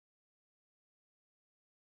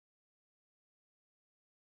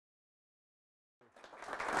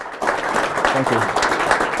Thank you.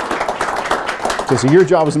 Okay, so your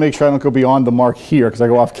job is to make sure I don't go beyond the mark here, because I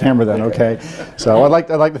go off camera then, okay? So I'd like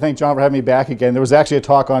to thank John for having me back again. There was actually a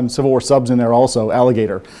talk on Civil War subs in there also,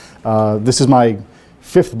 Alligator. This is my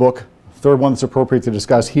 5th book, 3rd one that's appropriate to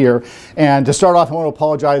discuss here. And to start off, I want to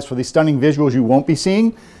apologize for the stunning visuals you won't be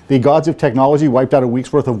seeing. The gods of technology wiped out a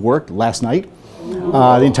week's worth of work last night.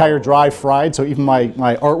 The entire drive fried, so even my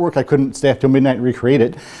artwork, I couldn't stay up till midnight and recreate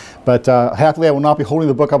it. But happily, I will not be holding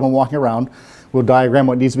the book up and walking around. We'll diagram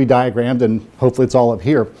what needs to be diagrammed, and hopefully it's all up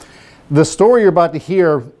here. The story you're about to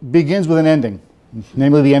hear begins with an ending,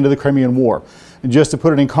 namely the end of the Crimean War. And just to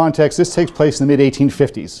put it in context, this takes place in the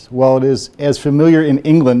mid-1850s. While it is as familiar in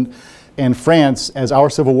England and France as our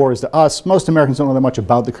Civil War is to us, most Americans don't know that much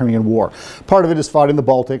about the Crimean War. Part of it is fought in the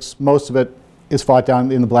Baltics, most of it is fought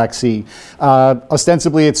down in the Black Sea.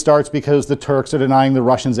 Ostensibly it starts because the Turks are denying the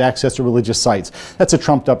Russians access to religious sites. That's a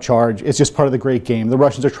trumped up charge. It's just part of the great game. The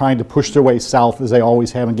Russians are trying to push their way south, as they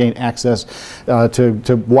always have, and gain access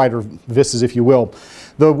to wider vistas, if you will.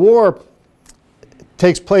 The war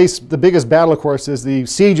takes place, the biggest battle of course is the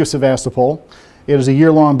siege of Sebastopol. It is a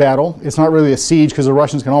year-long battle. It's not really a siege because the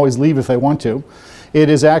Russians can always leave if they want to. It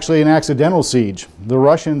is actually an accidental siege. The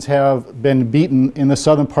Russians have been beaten in the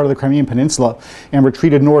southern part of the Crimean Peninsula and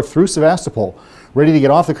retreated north through Sebastopol, ready to get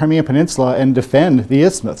off the Crimean Peninsula and defend the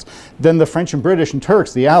isthmus. Then the French and British and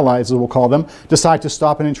Turks, the allies as we'll call them, decide to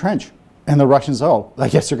stop and entrench. And the Russians, oh, I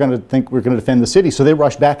guess they're going to think we're going to defend the city, so they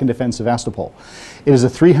rush back and defend Sebastopol. It is a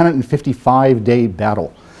 355-day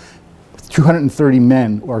battle. 230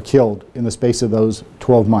 men are killed in the space of those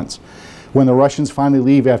 12 months. When the Russians finally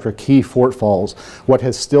leave after a key fort falls, what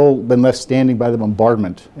has still been left standing by the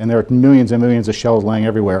bombardment, and there are millions and millions of shells laying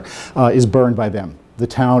everywhere, is burned by them. The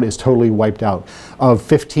town is totally wiped out. Of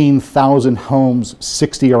 15,000 homes,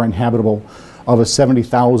 60 are inhabitable. Of a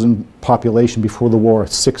 70,000 population before the war,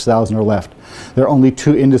 6,000 are left. There are only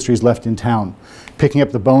 2 industries left in town: picking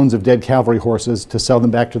up the bones of dead cavalry horses to sell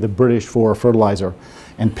them back to the British for fertilizer,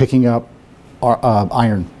 and picking up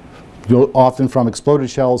iron. Often from exploded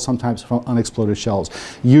shells, sometimes from unexploded shells.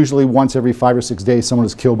 Usually once every 5 or 6 days someone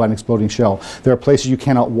is killed by an exploding shell. There are places you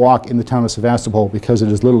cannot walk in the town of Sebastopol because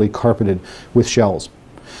it is literally carpeted with shells.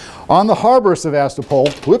 On the harbor of Sebastopol,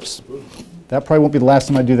 whoops, that probably won't be the last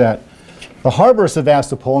time I do that. The harbor of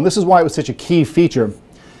Sebastopol, and this is why it was such a key feature,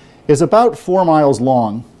 is about 4 miles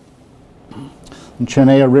long. The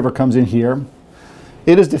Chernaya River comes in here.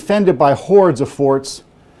 It is defended by hordes of forts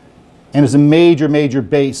and is a major, major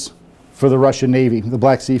base for the Russian Navy, the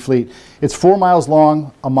Black Sea Fleet. It's 4 miles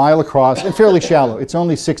long, a mile across, and fairly shallow. It's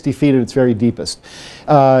only 60 feet at its very deepest.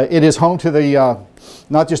 It is home to the,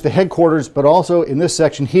 not just the headquarters, but also in this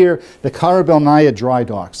section here, the Korabelnaya dry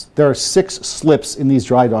docks. There are 6 slips in these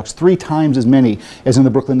dry docks, 3 times as many as in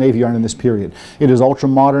the Brooklyn Navy Yard in this period. It is ultra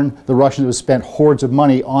modern. The Russians have spent hordes of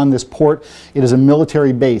money on this port. It is a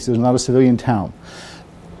military base. It is not a civilian town.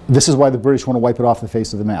 This is why the British want to wipe it off the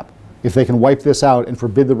face of the map. If they can wipe this out and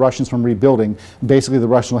forbid the Russians from rebuilding, basically the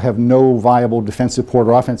Russians will have no viable defensive port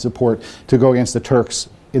or offensive port to go against the Turks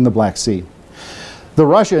in the Black Sea. The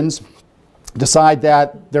Russians decide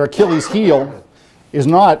that their Achilles heel is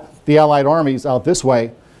not the Allied armies out this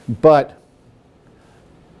way, but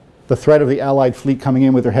the threat of the Allied fleet coming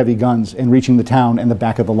in with their heavy guns and reaching the town and the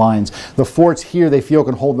back of the lines. The forts here they feel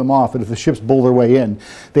can hold them off, but if the ships bull their way in,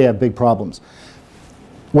 they have big problems.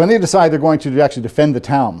 When they decide they're going to actually defend the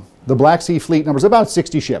town, the Black Sea Fleet numbers about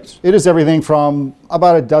 60 ships. It is everything from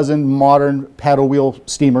about a dozen modern paddle wheel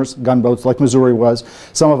steamers, gunboats like Missouri was,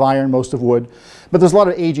 some of iron, most of wood. But there's a lot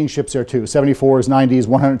of aging ships there too, 74s, 90s,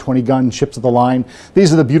 120 gun ships of the line.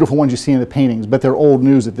 These are the beautiful ones you see in the paintings, but they're old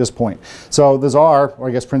news at this point. So the Tsar, or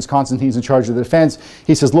I guess Prince Constantine's in charge of the defense,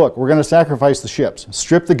 he says, look, we're going to sacrifice the ships,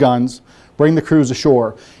 strip the guns, bring the crews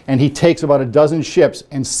ashore, and he takes about a dozen ships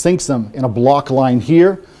and sinks them in a block line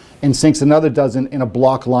here, and sinks another dozen in a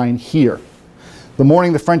block line here. The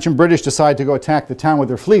morning the French and British decide to go attack the town with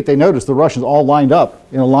their fleet, they notice the Russians all lined up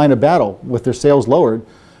in a line of battle with their sails lowered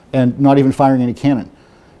and not even firing any cannon.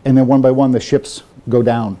 And then one by one the ships go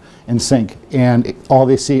down and sink, and all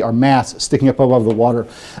they see are masts sticking up above the water.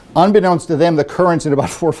 Unbeknownst to them, the currents in about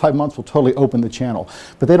 4 or 5 months will totally open the channel.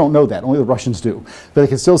 But they don't know that, only the Russians do. But they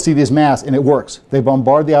can still see these masts, and it works. They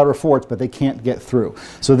bombard the outer forts, but they can't get through.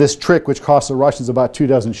 So this trick, which costs the Russians about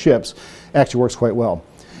 24 ships, actually works quite well.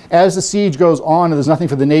 As the siege goes on and there's nothing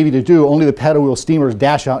for the Navy to do, only the paddle wheel steamers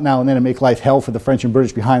dash out now and then and make life hell for the French and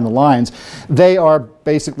British behind the lines. They are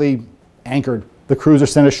basically anchored. The crews are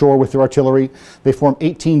sent ashore with their artillery. They form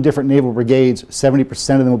 18 different naval brigades.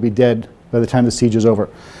 70% of them will be dead by the time the siege is over.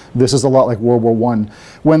 This is a lot like World War I.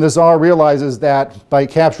 When the Tsar realizes that by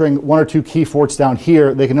capturing one or two key forts down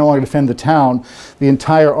here, they can no longer defend the town, the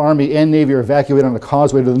entire army and navy are evacuated on the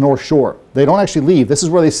causeway to the North Shore. They don't actually leave. This is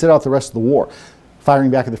where they sit out the rest of the war,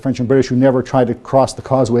 firing back at the French and British, who never tried to cross the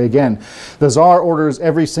causeway again. The Tsar orders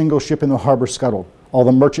every single ship in the harbor scuttled, all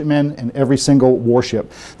the merchantmen and every single warship.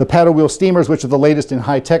 The paddle wheel steamers, which are the latest in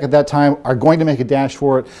high tech at that time, are going to make a dash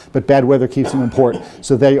for it, but bad weather keeps them in port,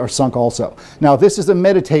 so they are sunk also. Now, this is a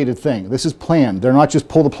meditated thing. This is planned. They're not just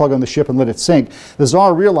pull the plug on the ship and let it sink. The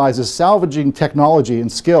Tsar realizes salvaging technology and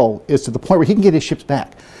skill is to the point where he can get his ships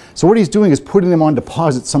back. So what he's doing is putting them on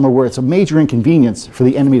deposit somewhere where it's a major inconvenience for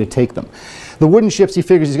the enemy to take them. The wooden ships, he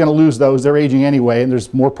figures he's going to lose those. They're aging anyway, and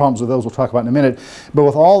there's more problems with those we'll talk about in a minute. But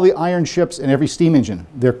with all the iron ships and every steam engine,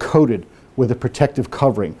 they're coated with a protective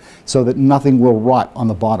covering so that nothing will rot on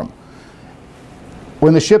the bottom.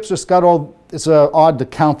 When the ships are scuttled, it's odd to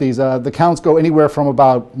count these. The counts go anywhere from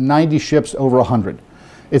about 90 ships over 100.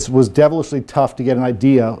 It was devilishly tough to get an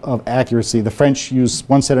idea of accuracy. The French use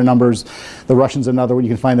one set of numbers, the Russians another, where you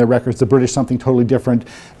can find their records, the British something totally different.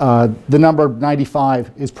 The number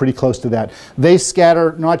 95 is pretty close to that. They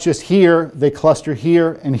scatter not just here, they cluster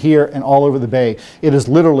here and all over the bay. It is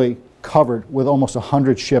literally covered with almost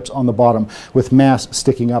 100 ships on the bottom with masts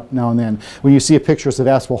sticking up now and then. When you see a picture of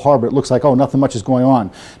Sebastopol harbor, it looks like, oh, nothing much is going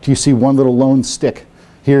on. Do you see one little lone stick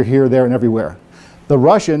here, here, there, and everywhere? The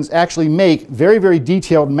Russians actually make very, very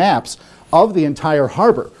detailed maps of the entire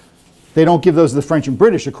harbor. They don't give those to the French and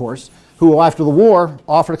British, of course, who will, after the war,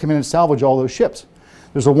 offer to come in and salvage all those ships.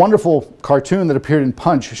 There's a wonderful cartoon that appeared in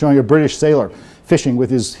Punch showing a British sailor fishing with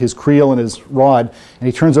his creel and his rod, and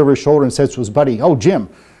he turns over his shoulder and says to his buddy, "Oh, Jim,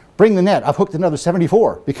 bring the net. I've hooked another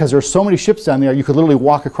 74, because there are so many ships down there, you could literally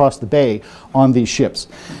walk across the bay on these ships."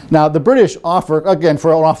 Now, the British offer, again,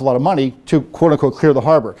 for an awful lot of money, to quote-unquote clear the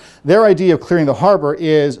harbor. Their idea of clearing the harbor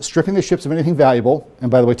is stripping the ships of anything valuable,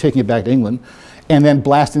 and by the way, taking it back to England, and then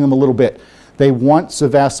blasting them a little bit. They want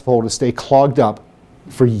Sebastopol to stay clogged up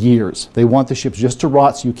for years. They want the ships just to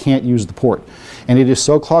rot so you can't use the port. And it is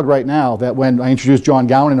so clogged right now that when I introduce John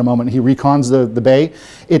Gowen in a moment, he recons the bay,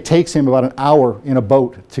 it takes him about an hour in a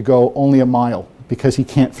boat to go only a mile because he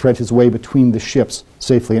can't thread his way between the ships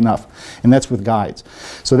safely enough. And that's with guides.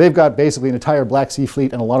 So they've got basically an entire Black Sea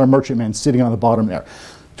fleet and a lot of merchantmen sitting on the bottom there.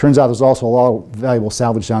 Turns out there's also a lot of valuable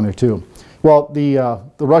salvage down there too. Well, the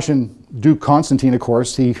Russian Duke Constantine, of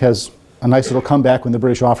course, he has a nice little comeback when the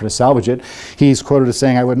British offered to salvage it. He's quoted as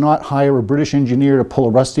saying, "I would not hire a British engineer to pull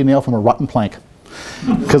a rusty nail from a rotten plank."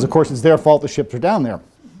 Because, of course, it's their fault the ships are down there.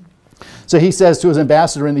 So he says to his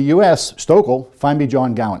ambassador in the U.S., Stokel, "Find me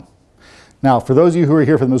John Gowen." Now, for those of you who are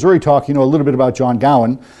here for the Missouri talk, you know a little bit about John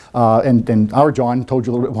Gowen, and our John told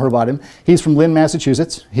you a little bit more about him. He's from Lynn,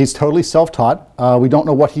 Massachusetts. He's totally self-taught. We don't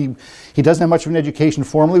know what he doesn't have much of an education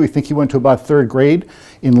formally. We think he went to about 3rd grade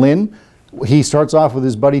in Lynn. He starts off with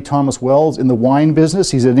his buddy Thomas Wells in the wine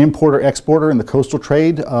business. He's an importer-exporter in the coastal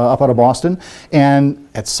trade up out of Boston. And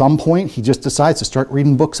at some point, he just decides to start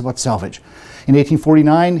reading books about salvage. In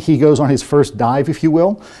 1849, he goes on his first dive, if you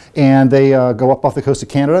will, and they go up off the coast of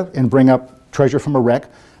Canada and bring up treasure from a wreck,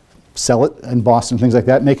 sell it in Boston, things like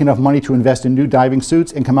that, make enough money to invest in new diving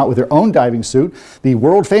suits and come out with their own diving suit, the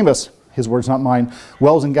world-famous, his words, not mine,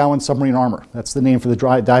 Wells and Gowen submarine armor. That's the name for the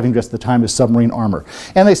diving dress at the time, is submarine armor.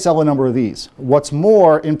 And they sell a number of these. What's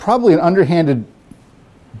more, in probably an underhanded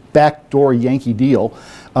backdoor Yankee deal,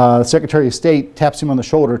 the Secretary of State taps him on the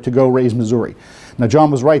shoulder to go raise Missouri. Now,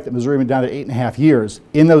 John was right that Missouri went down to 8.5 years.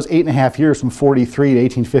 In those 8.5 years from 43 to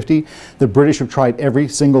 1850, the British have tried every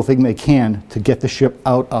single thing they can to get the ship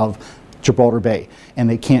out of Gibraltar Bay, and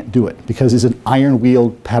they can't do it because it's an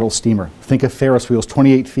iron-wheeled paddle steamer. Think of Ferris wheels,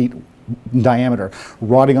 28 feet in diameter,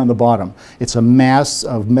 rotting on the bottom. It's a mass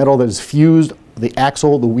of metal that is fused, the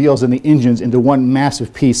axle, the wheels, and the engines into one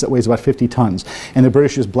massive piece that weighs about 50 tons, and the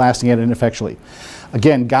British is blasting at it ineffectually.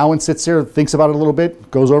 Again, Gowen sits there, thinks about it a little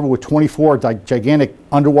bit, goes over with 24 gigantic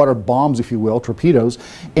underwater bombs, if you will, torpedoes,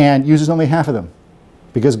 and uses only half of them.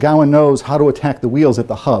 Because Gowen knows how to attack the wheels at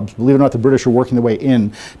the hubs. Believe it or not, the British are working their way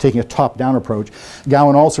in, taking a top-down approach.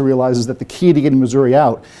 Gowen also realizes that the key to getting Missouri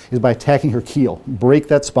out is by attacking her keel. Break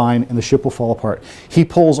that spine, and the ship will fall apart. He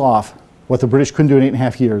pulls off what the British couldn't do in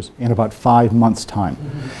 8.5 years in about 5 months' time.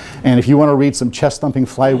 And if you want to read some chest-thumping,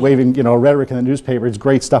 flag-waving, rhetoric in the newspaper, it's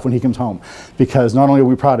great stuff when he comes home. Because not only are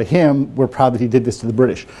we proud of him, we're proud that he did this to the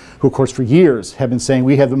British, who, of course, for years have been saying,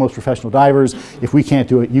 we have the most professional divers. If we can't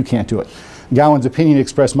do it, you can't do it. Gowen's opinion,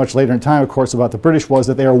 expressed much later in time, of course, about the British was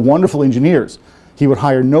that they are wonderful engineers. He would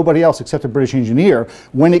hire nobody else except a British engineer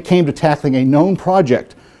when it came to tackling a known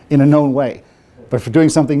project in a known way. But for doing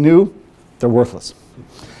something new, they're worthless.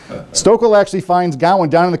 Stokel actually finds Gowen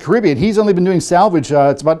down in the Caribbean. He's only been doing salvage,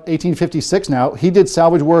 it's about 1856 now. He did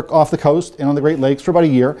salvage work off the coast and on the Great Lakes for about a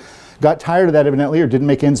year. Got tired of that evidently, or didn't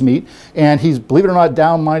make ends meet. And he's, believe it or not,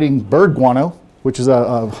 down mining bird guano, which is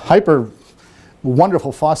a hyper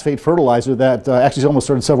wonderful phosphate fertilizer that actually almost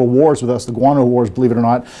started several wars with us, the guano wars, believe it or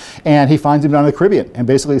not. And he finds him down in the Caribbean and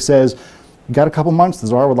basically says, "You got a couple months, the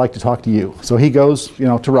Tsar would like to talk to you." So he goes, you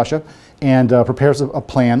know, to Russia and prepares a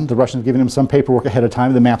plan. The Russians have given him some paperwork ahead of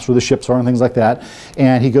time, the maps where the ships are and things like that.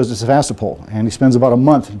 And he goes to Sebastopol and he spends about a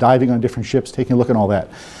month diving on different ships, taking a look at all that.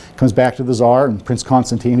 Comes back to the Tsar and Prince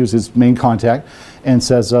Constantine, who's his main contact, and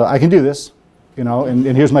says, "I can do this, you know, and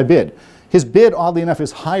here's my bid." His bid, oddly enough,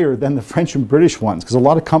 is higher than the French and British ones, because a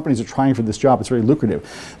lot of companies are trying for this job. It's very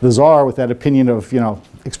lucrative. The Tsar, with that opinion of, you know,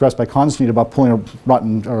 expressed by Constantine about pulling a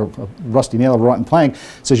rotten or a rusty nail of a rotten plank,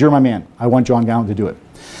 says, "You're my man. I want John Gowen to do it."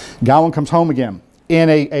 Gowen comes home again in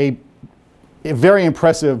a very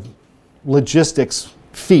impressive logistics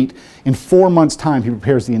feat. In 4 months' time, he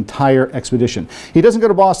prepares the entire expedition. He doesn't go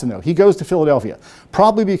to Boston, though. He goes to Philadelphia,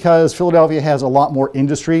 probably because Philadelphia has a lot more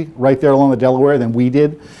industry right there along the Delaware than we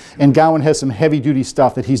did, and Gowen has some heavy-duty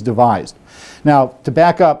stuff that he's devised. Now, to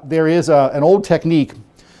back up, there is an old technique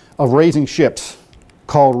of raising ships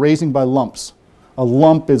called raising by lumps. A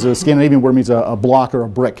lump is a Scandinavian word, means a block or a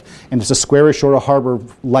brick, and it's a squarish or a harbor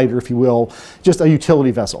lighter, if you will, just a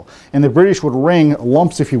utility vessel. And the British would ring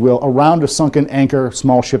lumps, if you will, around a sunken anchor,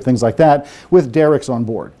 small ship, things like that, with derricks on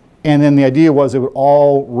board. And then the idea was it would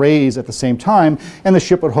all raise at the same time, and the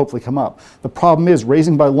ship would hopefully come up. The problem is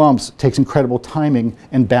raising by lumps takes incredible timing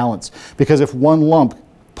and balance, because if one lump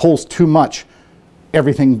pulls too much,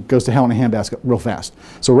 everything goes to hell in a handbasket real fast.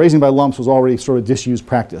 So raising by lumps was already sort of disused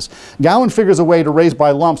practice. Gowen figures a way to raise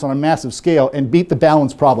by lumps on a massive scale and beat the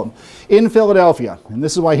balance problem. In Philadelphia, and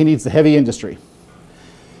this is why he needs the heavy industry,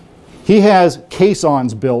 he has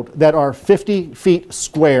caissons built that are 50 feet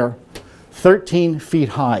square, 13 feet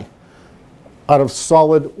high, out of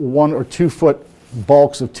solid 1 or 2 foot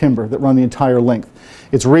bulks of timber that run the entire length.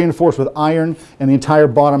 It's reinforced with iron, and the entire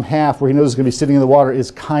bottom half, where he knows it's going to be sitting in the water,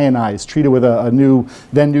 is kyanized, treated with a new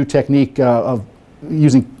technique of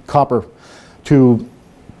using copper to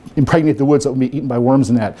impregnate the wood so it will be eaten by worms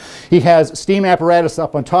and that. He has steam apparatus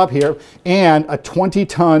up on top here, and a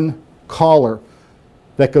 20-ton collar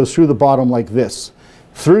that goes through the bottom like this.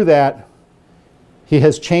 Through that, he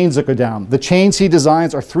has chains that go down. The chains he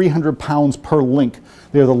designs are 300 pounds per link.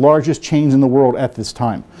 They're the largest chains in the world at this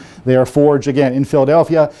time. They are forged, again, in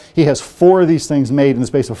Philadelphia. He has 4 of these things made in the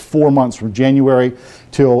space of 4 months, from January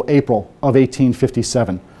till April of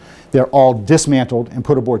 1857. They're all dismantled and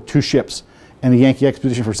put aboard 2 ships, and the Yankee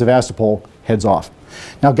expedition for Sebastopol heads off.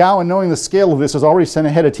 Now, Gowen, knowing the scale of this, has already sent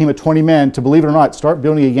ahead a team of 20 men to, believe it or not, start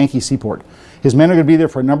building a Yankee seaport. His men are going to be there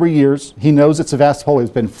for a number of years. He knows that Sebastopol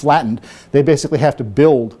has been flattened. They basically have to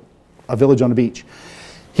build a village on the beach.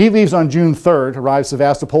 He leaves on June 3rd, arrives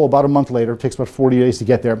Sebastopol about a month later. It takes about 40 days to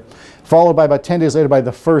get there, followed by about 10 days later by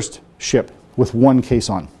the first ship with 1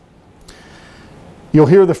 caisson. You'll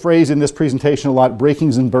hear the phrase in this presentation a lot,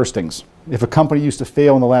 breakings and burstings. If a company used to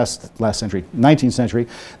fail in the last century, 19th century,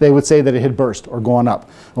 they would say that it had burst or gone up.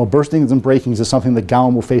 Well, burstings and breakings is something that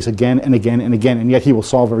Gowen will face again and again and again, and yet he will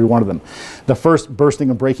solve every one of them. The first bursting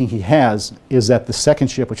and breaking he has is that the second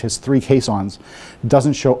ship, which has 3 caissons,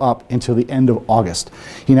 doesn't show up until the end of August.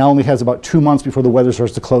 He now only has about 2 months before the weather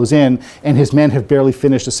starts to close in, and his men have barely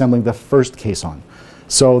finished assembling the first caisson.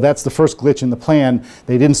 So that's the first glitch in the plan.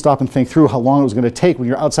 They didn't stop and think through how long it was going to take when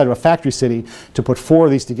you're outside of a factory city to put 4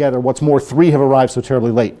 of these together. What's more, 3 have arrived so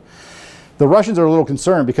terribly late. The Russians are a little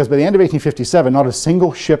concerned because by the end of 1857, not a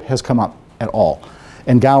single ship has come up at all.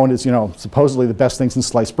 And Gowen is, you know, supposedly the best thing since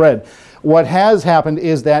sliced bread. What has happened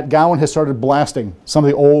is that Gowen has started blasting some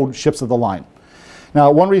of the old ships of the line.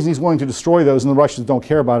 Now, one reason he's willing to destroy those, and the Russians don't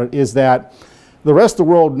care about it, is that the rest of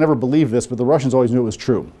the world never believed this, but the Russians always knew it was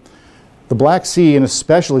true. The Black Sea, and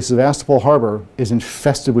especially Sebastopol Harbor, is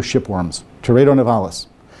infested with shipworms, Teredo navalis.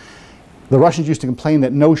 The Russians used to complain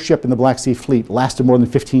that no ship in the Black Sea fleet lasted more than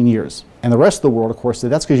 15 years. And the rest of the world, of course,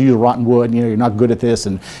 said that's because you use rotten wood, and, you know, you're not good at this,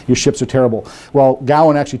 and your ships are terrible. Well,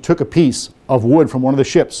 Gowen actually took a piece of wood from one of the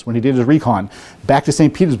ships when he did his recon back to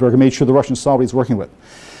St. Petersburg and made sure the Russians saw what he's working with.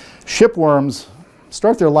 Shipworms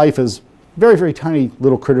start their life as very, very tiny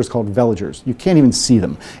little critters called veligers. You can't even see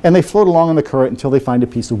them. And they float along in the current until they find a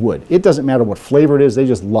piece of wood. It doesn't matter what flavor it is, they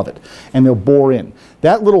just love it. And they'll bore in.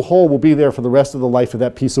 That little hole will be there for the rest of the life of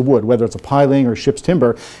that piece of wood, whether it's a piling or ship's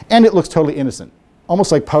timber, and it looks totally innocent.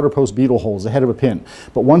 Almost like powder post beetle holes, the head of a pin.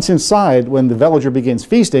 But once inside, when the veliger begins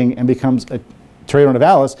feasting and becomes a Teredo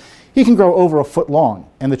navalis, he can grow over a foot long,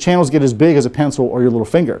 and the channels get as big as a pencil or your little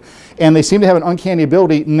finger. And they seem to have an uncanny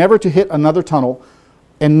ability never to hit another tunnel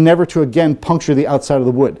and never to again puncture the outside of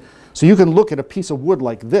the wood. So you can look at a piece of wood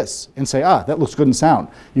like this and say, ah, that looks good and sound.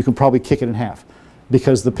 You can probably kick it in half.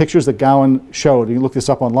 Because the pictures that Gowen showed, and you look this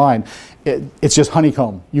up online, it's just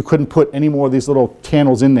honeycomb. You couldn't put any more of these little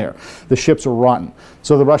channels in there. The ships are rotten.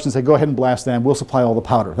 So the Russians say, go ahead and blast them. We'll supply all the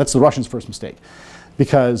powder. That's the Russians' first mistake.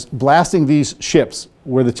 Because blasting these ships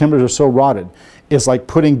where the timbers are so rotted is like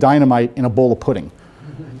putting dynamite in a bowl of pudding.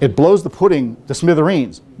 It blows the pudding to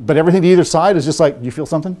smithereens, but everything to either side is just like, do you feel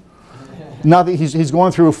something? Now that he's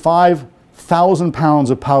going through 5,000 pounds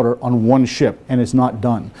of powder on one ship, and it's not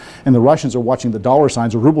done. And the Russians are watching the dollar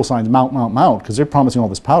signs or ruble signs mount, mount, mount, because they're promising all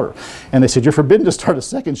this powder. And they said, you're forbidden to start a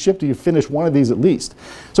second ship till you finish one of these at least.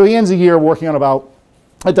 So he ends the year working on about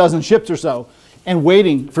a dozen ships or so, and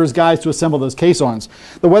waiting for his guys to assemble those caissons.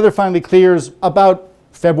 The weather finally clears about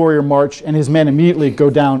February or March, and his men immediately go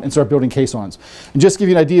down and start building caissons. And just to give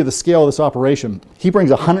you an idea of the scale of this operation, he brings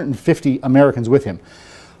 150 Americans with him.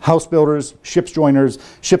 House builders, ship's joiners,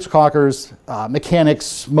 ship's caulkers,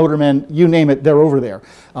 mechanics, motormen, you name it, they're over there.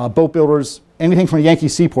 Boat builders, anything from a Yankee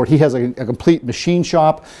seaport. He has a complete machine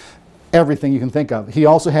shop, everything you can think of. He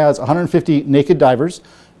also has 150 naked divers.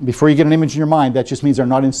 Before you get an image in your mind, that just means they're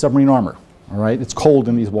not in submarine armor. All right, it's cold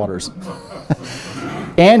in these waters.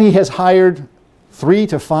 And he has hired 3,000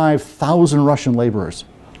 to 5,000 Russian laborers,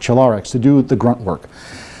 Chalarics, to do the grunt work.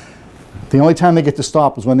 The only time they get to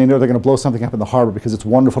stop is when they know they're going to blow something up in the harbor, because it's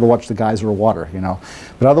wonderful to watch the geyser of water, you know.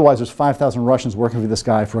 But otherwise, there's 5,000 Russians working for this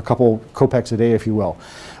guy for a couple kopecks a day, if you will.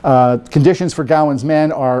 Conditions for Gowen's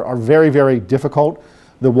men are very, very difficult.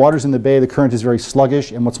 The waters in the bay, the current is very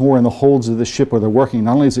sluggish, and what's more, in the holds of the ship where they're working,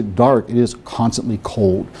 not only is it dark, it is constantly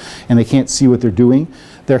cold, and they can't see what they're doing.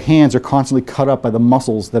 Their hands are constantly cut up by the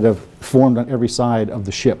muscles that have formed on every side of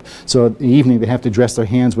the ship. So in the evening, they have to dress their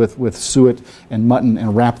hands with suet and mutton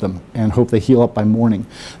and wrap them and hope they heal up by morning.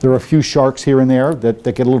 There are a few sharks here and there that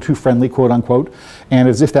get a little too friendly, quote unquote, and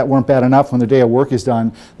as if that weren't bad enough, when the day of work is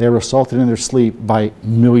done, they're assaulted in their sleep by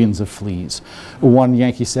millions of fleas. One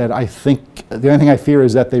Yankee said, I think the only thing I fear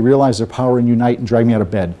is that they realize their power and unite and drag me out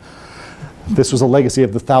of bed. This was a legacy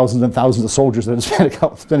of the thousands and thousands of soldiers that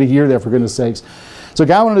had spent a year there, for goodness sakes. So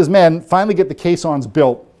Gowen and his men finally get the caissons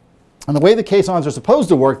built. And the way the caissons are supposed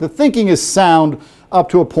to work, the thinking is sound up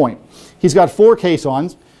to a point. He's got 4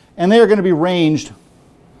 caissons, and they are going to be ranged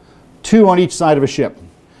 2 on each side of a ship.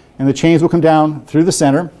 And the chains will come down through the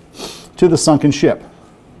center to the sunken ship.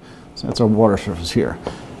 So that's our water surface here.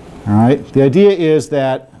 All right. The idea is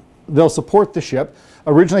that they'll support the ship.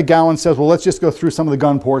 Originally, Gowen says, well, let's just go through some of the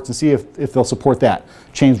gun ports and see if they'll support that.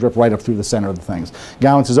 Chains rip right up through the center of the things.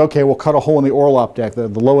 Gowen says, okay, we'll cut a hole in the orlop deck, the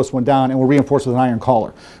lowest one down, and we'll reinforce with an iron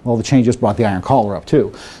collar. Well, the chain just brought the iron collar up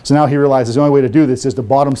too. So now he realizes the only way to do this is to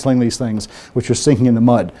bottom sling these things, which are sinking in the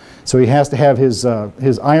mud. So he has to have his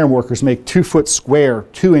iron workers make 2-foot square,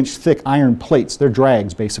 2-inch thick iron plates. They're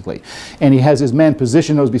drags, basically. And he has his men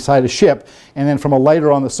position those beside a ship, and then from a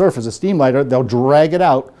lighter on the surface, a steam lighter, they'll drag it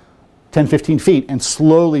out 10, 15 feet and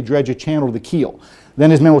slowly dredge a channel to the keel.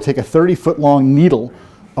 Then his men will take a 30-foot long needle,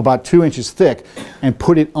 about 2 inches thick, and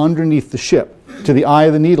put it underneath the ship. To the eye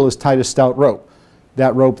of the needle is tied a stout rope.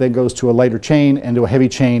 That rope then goes to a lighter chain and to a heavy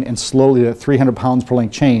chain, and slowly that 300 pounds per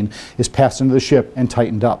length chain is passed into the ship and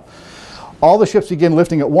tightened up. All the ships begin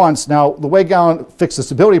lifting at once. Now, the way Gowen fixed the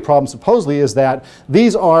stability problem supposedly is that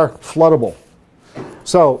these are floodable.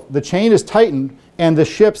 So the chain is tightened, and the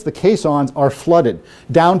ships, the caissons, are flooded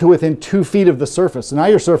down to within 2 feet of the surface. So now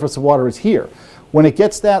your surface of water is here. When it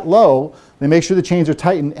gets that low, they make sure the chains are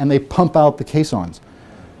tightened and they pump out the caissons.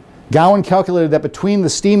 Gowen calculated that between the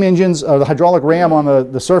steam engines, the hydraulic ram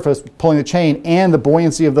on the surface pulling the chain, and the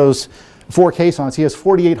buoyancy of those 4 caissons, he has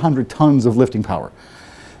 4,800 tons of lifting power.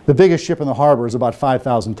 The biggest ship in the harbor is about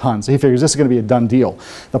 5,000 tons. So he figures this is going to be a done deal.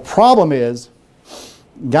 The problem is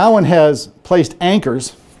Gowen has placed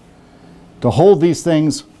anchors to hold these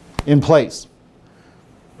things in place.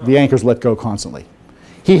 The anchors let go constantly.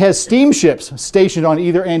 He has steamships stationed on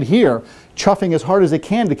either end here, chuffing as hard as they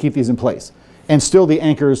can to keep these in place. And still the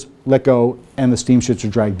anchors let go and the steamships are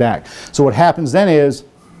dragged back. So what happens then is,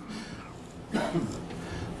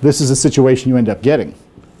 this is the situation you end up getting.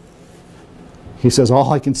 He says,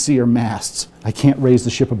 all I can see are masts. I can't raise the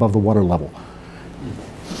ship above the water level.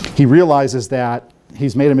 He realizes that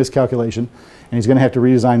he's made a miscalculation, and he's going to have to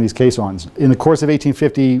redesign these caissons. In the course of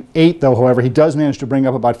 1858, though, however, he does manage to bring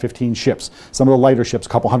up about 15 ships, some of the lighter ships, a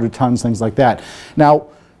couple hundred tons, things like that. Now,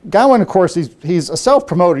 Gowen, of course, he's a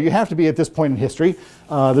self-promoter. You have to be at this point in history.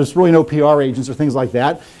 There's really no PR agents or things like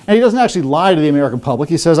that. And he doesn't actually lie to the American public.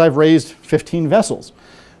 He says, I've raised 15 vessels.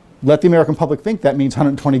 let the American public think that means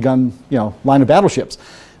 120 gun, line of battleships.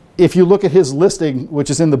 If you look at his listing, which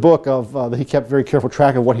is in the book of, he kept very careful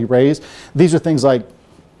track of what he raised, these are things like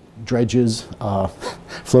dredges,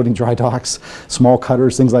 floating dry docks, small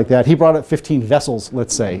cutters, things like that. He brought up 15 vessels,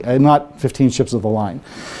 let's say, and not 15 ships of the line.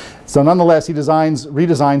 So nonetheless, he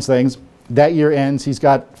redesigns things. That year ends, he's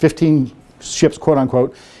got 15 ships, quote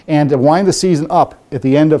unquote, and to wind the season up at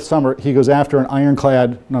the end of summer, he goes after an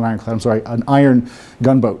an iron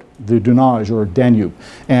gunboat, the Dunaj or Danube,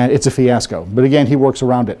 and it's a fiasco. But again, he works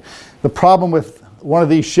around it. The problem with one of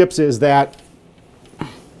these ships is that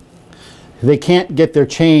they can't get their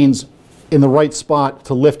chains in the right spot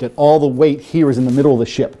to lift it. All the weight here is in the middle of the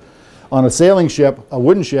ship. On a sailing ship, a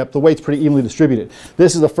wooden ship, the weight's pretty evenly distributed.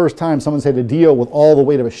 This is the first time someone's had to deal with all the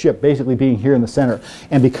weight of a ship basically being here in the center.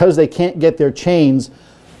 And because they can't get their chains,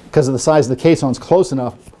 because of the size of the caissons, close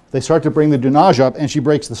enough, they start to bring the Dunaj up and she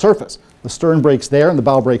breaks the surface. The stern breaks there and the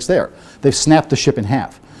bow breaks there. They've snapped the ship in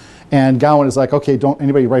half. And Gowen is like, okay, don't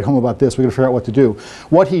anybody write home about this. We're gonna figure out what to do.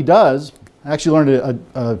 What he does, I actually learned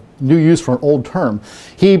a new use for an old term.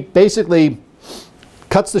 He basically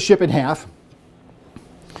cuts the ship in half,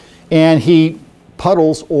 and he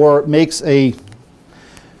puddles or makes a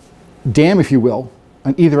dam, if you will,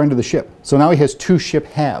 on either end of the ship. So now he has two ship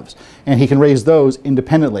halves, and he can raise those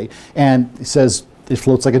independently. And he says it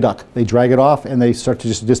floats like a duck. They drag it off, and they start to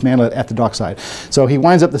just dismantle it at the dockside. So he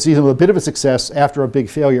winds up the season with a bit of a success after a big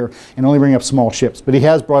failure and only bringing up small ships. But he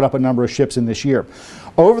has brought up a number of ships in this year.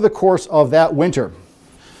 Over the course of that winter,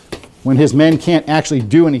 when his men can't actually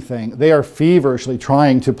do anything, they are feverishly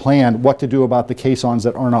trying to plan what to do about the caissons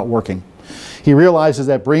that are not working. He realizes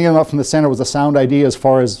that bringing them up from the center was a sound idea as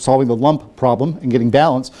far as solving the lump problem and getting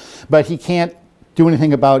balance, but he can't do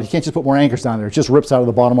anything about it. He can't just put more anchors down there. It just rips out of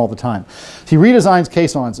the bottom all the time. He redesigns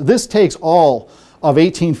caissons. This takes all of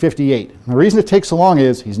 1858. And the reason it takes so long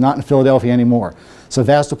is he's not in Philadelphia anymore.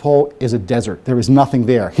 Sevastopol is a desert. There is nothing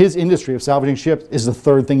there. His industry of salvaging ships is the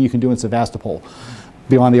third thing you can do in Sevastopol,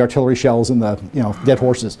 beyond the artillery shells and the dead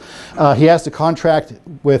horses. He has to contract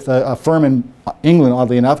with a firm in England,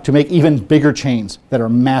 oddly enough, to make even bigger chains that are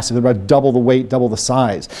massive. They're about double the weight, double the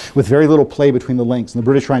size, with very little play between the links. And the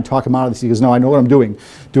British try and talk him out of this. He goes, no, I know what I'm doing.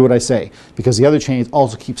 Do what I say. Because the other chains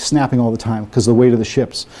also keep snapping all the time because of the weight of the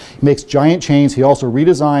ships. He makes giant chains. He also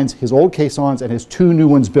redesigns his old caissons and has two new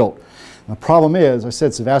ones built. And the problem is, I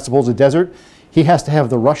said Sevastopol's a desert. He has to have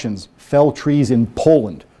the Russians fell trees in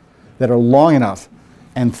Poland that are long enough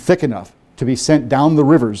and thick enough to be sent down the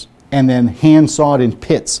rivers and then hand sawed in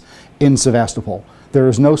pits in Sebastopol. There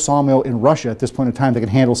is no sawmill in Russia at this point in time that can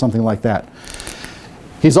handle something like that.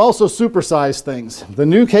 He's also supersized things. The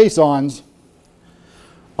new caissons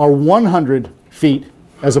are 100 feet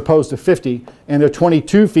as opposed to 50, and they're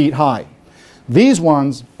 22 feet high. These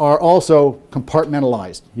ones are also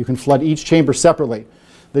compartmentalized. You can flood each chamber separately.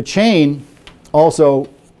 The chain also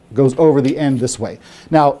goes over the end this way.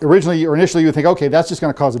 Now, initially you would think, okay, that's just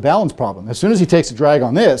going to cause a balance problem. As soon as he takes a drag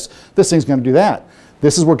on this thing's going to do that.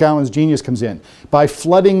 This is where Gowen's genius comes in. By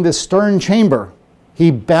flooding the stern chamber, he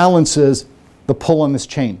balances the pull on this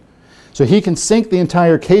chain. So he can sink the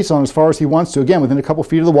entire caisson as far as he wants to. Again, within a couple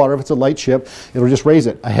feet of the water. If it's a light ship, it'll just raise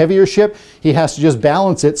it. A heavier ship, he has to just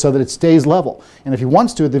balance it so that it stays level. And if he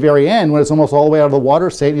wants to, at the very end, when it's almost all the way out of the water,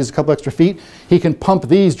 say it needs a couple extra feet, he can pump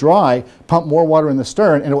these dry, pump more water in the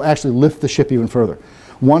stern, and it will actually lift the ship even further.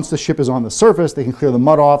 Once the ship is on the surface, they can clear the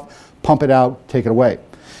mud off, pump it out, take it away.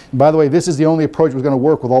 And by the way, this is the only approach that was going to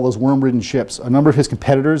work with all those worm-ridden ships. A number of his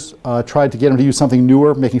competitors tried to get him to use something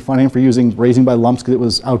newer, making fun of him for using raising by lumps because it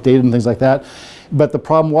was outdated and things like that. But the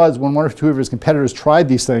problem was, when one or two of his competitors tried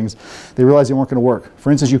these things, they realized they weren't going to work.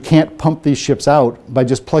 For instance, you can't pump these ships out by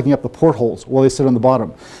just plugging up the portholes while they sit on the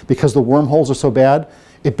bottom. Because the wormholes are so bad,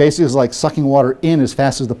 it basically is like sucking water in as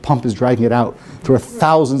fast as the pump is dragging it out through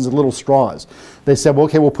thousands of little straws. They said, well,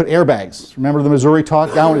 okay, we'll put airbags. Remember the Missouri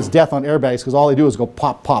talk? Gowen is death on airbags because all they do is go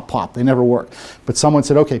pop, pop, pop. They never work. But someone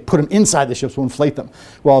said, okay, put them inside the ships, we'll inflate them.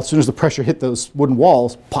 Well, as soon as the pressure hit those wooden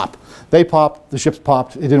walls, pop. They popped, the ships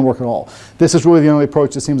popped, it didn't work at all. This is really the only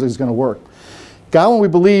approach that seems like it's going to work. Gowen,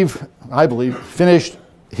 I believe, finished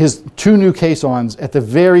his two new caissons at the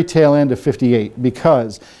very tail end of '58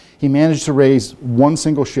 because he managed to raise one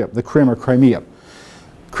single ship, the Krim or Crimea.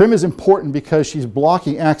 Krim is important because she's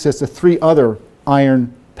blocking access to three other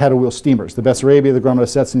iron paddle wheel steamers, the Bessarabia, the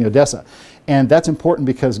Gromit-Ossetsk, and the Odessa. And that's important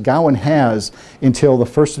because Gowen has until the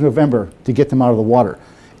 1st of November to get them out of the water.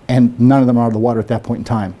 And none of them are out of the water at that point in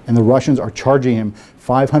time. And the Russians are charging him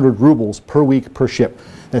 500 rubles per week per ship.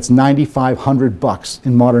 That's $9,500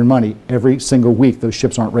 in modern money every single week those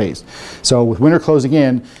ships aren't raised. So with winter closing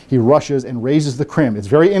in, he rushes and raises the Krim. It's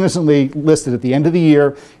very innocently listed at the end of the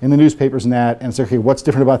year in the newspapers and that, and it's okay, what's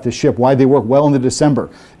different about this ship? Why'd they work well into December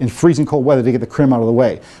in freezing cold weather to get the Krim out of the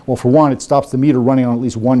way? Well, for one, it stops the meter running on at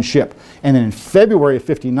least one ship. And then in February of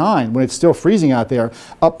 '59, when it's still freezing out there,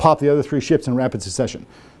 up pop the other 3 ships in rapid succession.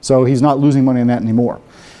 So he's not losing money on that anymore.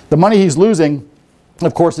 The money he's losing,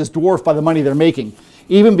 of course, is dwarfed by the money they're making.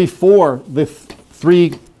 Even before the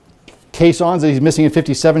 3 caissons that he's missing in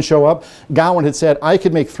 '57 show up, Gowen had said, I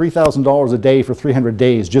could make $3,000 a day for 300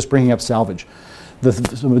 days just bringing up salvage.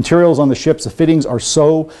 The materials on the ships, the fittings are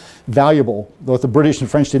so valuable, though the British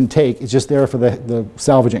and French didn't take, it's just there for the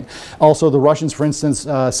salvaging. Also, the Russians, for instance,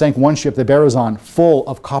 sank one ship, the Berezan, full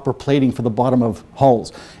of copper plating for the bottom of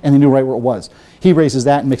hulls, and they knew right where it was. He raises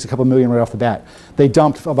that and makes a couple million right off the bat. They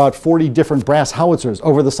dumped about 40 different brass howitzers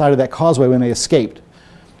over the side of that causeway when they escaped.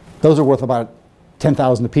 Those are worth about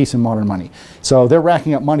 $10,000 apiece in modern money. So they're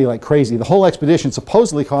racking up money like crazy. The whole expedition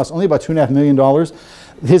supposedly cost only about $2.5 million.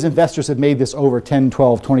 His investors have made this over 10,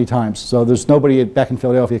 12, 20 times. So there's nobody back in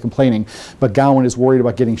Philadelphia complaining, but Gowen is worried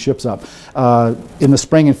about getting ships up. In the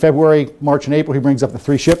spring and February, March and April, he brings up the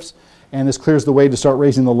 3 ships, and this clears the way to start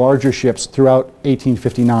raising the larger ships throughout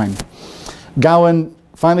 1859. Gowen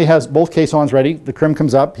finally has both caissons ready. The Krim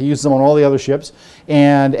comes up. He uses them on all the other ships.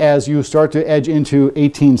 And as you start to edge into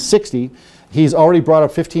 1860, he's already brought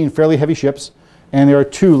up 15 fairly heavy ships, and there are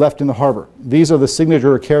 2 left in the harbor. These are the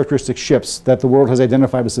signature or characteristic ships that the world has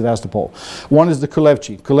identified with Sebastopol. One is the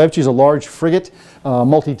Kulevchi. Kulevchi is a large frigate,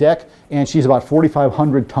 multi-deck, and she's about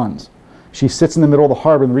 4,500 tons. She sits in the middle of the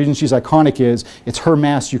harbor, and the reason she's iconic is it's her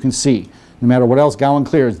mast you can see. No matter what else Gowen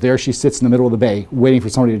clears, there she sits in the middle of the bay, waiting for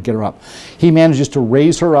somebody to get her up. He manages to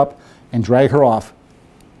raise her up and drag her off,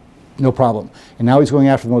 no problem. And now he's going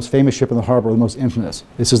after the most famous ship in the harbor, the most infamous.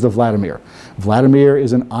 This is the Vladimir. Vladimir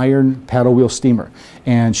is an iron paddle wheel steamer,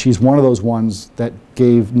 and she's one of those ones that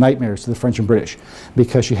gave nightmares to the French and British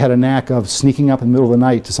because she had a knack of sneaking up in the middle of the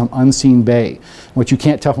night to some unseen bay. What you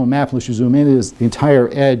can't tell from a map unless you zoom in is the entire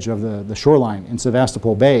edge of the shoreline in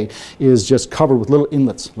Sebastopol Bay is just covered with little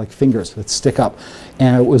inlets like fingers that stick up.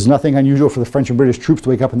 And it was nothing unusual for the French and British troops to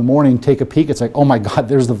wake up in the morning, take a peek, it's like, oh my God,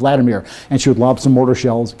 there's the Vladimir. And she would lob some mortar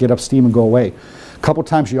shells, get up steam and go away. A couple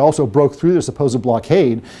times she also broke through their supposed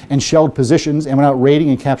blockade and shelled positions and went out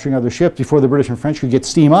raiding and capturing other ships before the British and French could get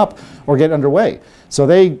steam up or get underway. So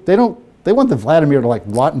they want the Vladimir to like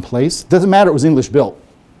rot in place. Doesn't matter it was English built.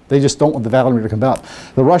 They just don't want the Vladimir to come out.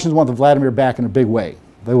 The Russians want the Vladimir back in a big way.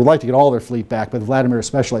 They would like to get all their fleet back, but the Vladimir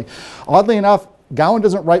especially. Oddly enough, Gowen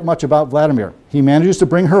doesn't write much about Vladimir. He manages to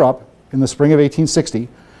bring her up in the spring of 1860,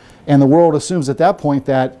 and the world assumes at that point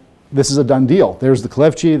that this is a done deal. There's the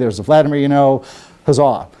Kulevchi, there's the Vladimir, you know,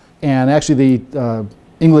 huzzah. And actually the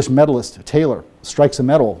English medalist, Taylor, strikes a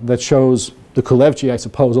medal that shows the Kulevchi, I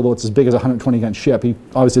suppose, although it's as big as a 120-gun ship, he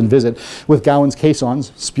obviously didn't visit, with Gowen's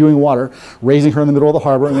caissons, spewing water, raising her in the middle of the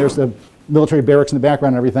harbor, and there's the military barracks in the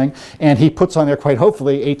background and everything, and he puts on there, quite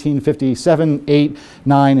hopefully, 1857, 8,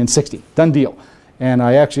 9, and 60. Done deal. And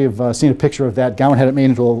I actually have seen a picture of that. Gowen had it made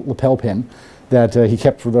into a lapel pin that he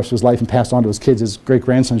kept for the rest of his life and passed on to his kids. His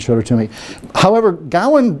great-grandson showed it to me. However,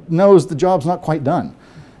 Gowen knows the job's not quite done.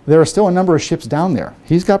 There are still a number of ships down there.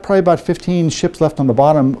 He's got probably about 15 ships left on the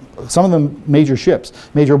bottom, some of them major ships,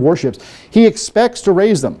 major warships. He expects to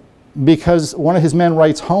raise them because one of his men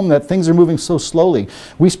writes home that things are moving so slowly.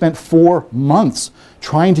 We spent 4 months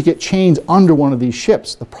trying to get chains under one of these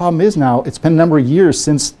ships. The problem is now it's been a number of years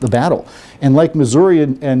since the battle. And like Missouri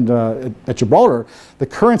and at Gibraltar, the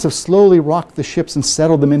currents have slowly rocked the ships and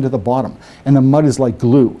settled them into the bottom. And the mud is like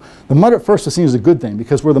glue. The mud at first was seen as a good thing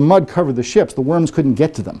because where the mud covered the ships, the worms couldn't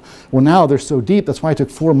get to them. Well, now they're so deep, that's why it took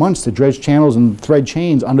 4 months to dredge channels and thread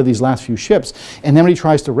chains under these last few ships. And then when he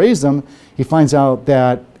tries to raise them, he finds out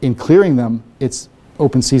that in clearing them, it's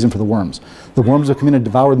open season for the worms. The worms have come in and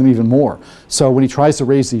devoured them even more. So when he tries to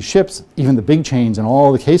raise these ships, even the big chains and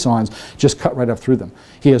all the caissons just cut right up through them.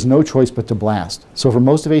 He has no choice but to blast. So for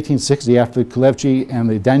most of 1860, after the Kulevchi and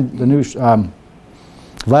the new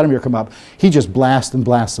Vladimir come up, he just blasts and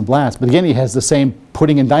blasts and blasts. But again, he has the same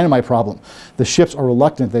pudding and dynamite problem. The ships are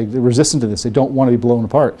reluctant, they're resistant to this, they don't want to be blown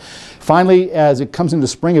apart. Finally, as it comes into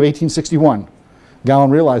spring of 1861,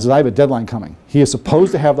 Gowen realizes I have a deadline coming. He is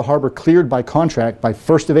supposed to have the harbor cleared by contract by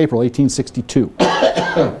 1st of April, 1862.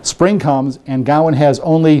 Spring comes and Gowen has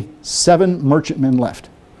only 7 merchantmen left.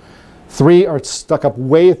 3 are stuck up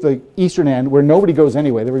way at the eastern end where nobody goes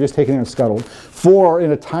anyway. They were just taken there and scuttled. 4 are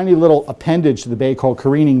in a tiny little appendage to the bay called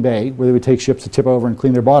Careening Bay, where they would take ships to tip over and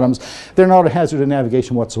clean their bottoms. They're not a hazard to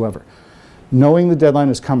navigation whatsoever. Knowing the deadline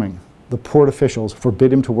is coming, the port officials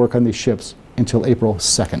forbid him to work on these ships until April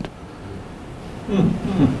 2nd.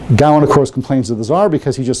 Gowen, of course, complains to the Tsar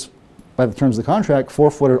because he just, by the terms of the contract,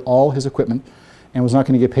 forfeited all his equipment and was not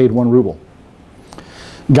going to get paid 1 ruble.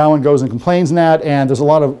 Gowen goes and complains in that, and there's a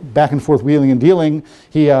lot of back and forth wheeling and dealing.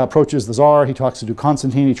 He approaches the Tsar, he talks to Duke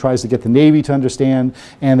Constantine, he tries to get the Navy to understand,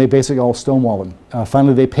 and they basically all stonewall him.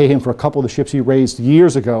 Finally, they pay him for a couple of the ships he raised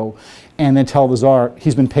years ago, and then tell the Tsar,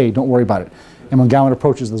 he's been paid, don't worry about it. And when Gowen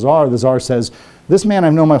approaches the Tsar says, this man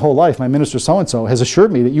I've known my whole life, my minister so-and-so, has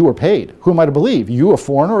assured me that you were paid. Who am I to believe? You, a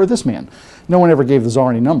foreigner, or this man? No one ever gave the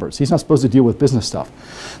Tsar any numbers. He's not supposed to deal with business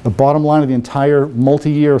stuff. The bottom line of the entire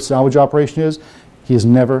multi-year salvage operation is, he is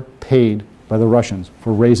never paid by the Russians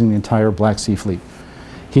for raising the entire Black Sea Fleet.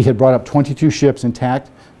 He had brought up 22 ships intact,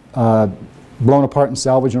 blown apart and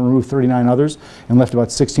salvaged and removed 39 others, and left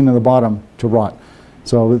about 16 on the bottom to rot.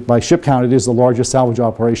 So by ship count, it is the largest salvage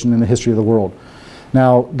operation in the history of the world.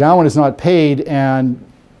 Now, Gowen is not paid, and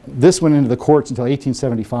this went into the courts until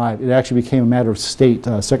 1875. It actually became a matter of state.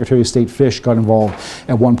 Secretary of State Fish got involved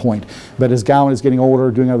at one point. But as Gowen is getting older,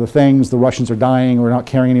 doing other things, the Russians are dying or not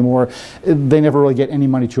caring anymore, they never really get any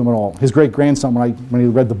money to him at all. His great-grandson, when he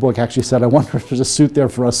read the book, actually said, I wonder if there's a suit there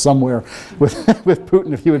for us somewhere with, with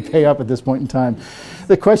Putin, if he would pay up at this point in time.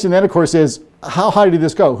 The question then, of course, is, how high did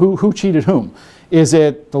this go? Who cheated whom? Is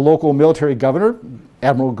it the local military governor,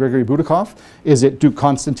 Admiral Grigory Budakov? Is it Duke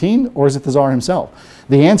Constantine? Or is it the Tsar himself?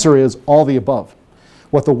 The answer is all the above.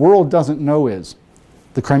 What the world doesn't know is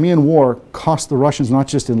the Crimean War cost the Russians not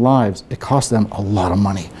just in lives, it cost them a lot of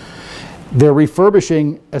money. They're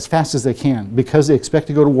refurbishing as fast as they can because they expect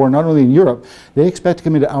to go to war not only in Europe, they expect to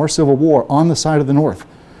come into our civil war on the side of the North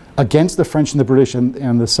against the French and the British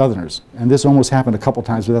and the Southerners. And this almost happened a couple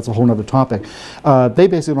times, but that's a whole other topic. They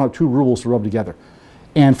basically don't have 2 rubles to rub together.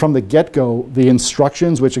 And from the get-go, the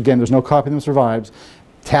instructions, which again, there's no copy of them survives,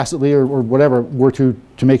 tacitly or whatever, were to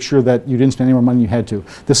make sure that you didn't spend any more money than you had to.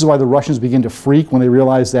 This is why the Russians begin to freak when they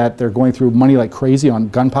realize that they're going through money like crazy on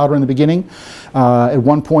gunpowder in the beginning. At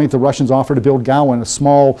one point, the Russians offered to build Gowen a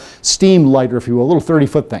small steam lighter, if you will, a little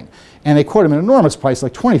 30-foot thing. And they quote him an enormous price,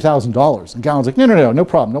 like $20,000. And Gowen's like, no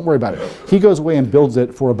problem, don't worry about it. He goes away and builds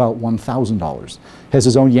it for about $1,000. Has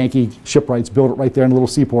his own Yankee shipwrights build it right there in a little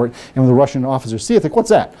seaport. And when the Russian officers see it, they're like, what's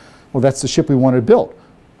that? Well, that's the ship we wanted built.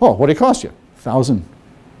 Oh, what did it cost you? $1,000.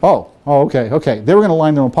 Oh, okay. They were going to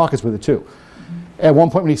line their own pockets with it too. At one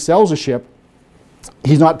point when he sells a ship,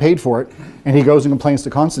 he's not paid for it, and he goes and complains to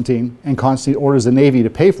Constantine, and Constantine orders the Navy to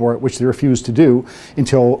pay for it, which they refuse to do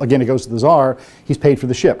until, again, it goes to the Tsar. He's paid for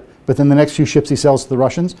the ship. But then the next few ships he sells to the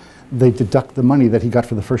Russians, they deduct the money that he got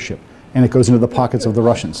for the first ship, and it goes into the pockets of the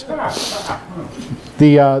Russians.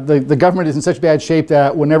 The government is in such bad shape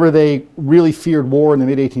that whenever they really feared war in the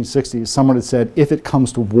mid-1860s, someone had said, if it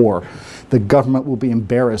comes to war, the government will be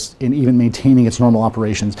embarrassed in even maintaining its normal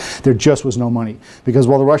operations. There just was no money. Because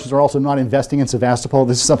while the Russians are also not investing in Sebastopol,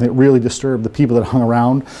 this is something that really disturbed the people that hung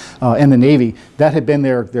around, and the Navy. That had been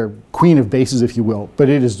their queen of bases, if you will, but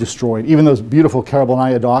it is destroyed. Even those beautiful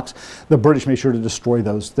Karabalnaya docks, the British made sure to destroy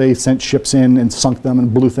those. They sent ships in and sunk them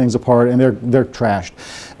and blew things apart, and they're trashed.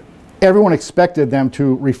 Everyone expected them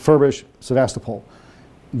to refurbish Sebastopol.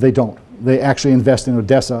 They don't. They actually invest in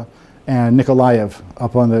Odessa and Nikolaev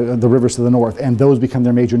up on the rivers to the north, and those become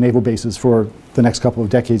their major naval bases for the next couple of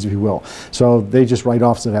decades, if you will. So they just write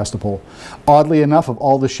off Sebastopol. Oddly enough, of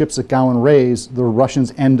all the ships that Gowen raised, the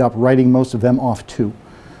Russians end up writing most of them off too.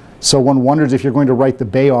 So one wonders, if you're going to write the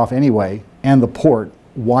bay off anyway, and the port,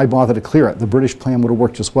 why bother to clear it? The British plan would have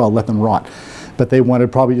worked just well, let them rot. But they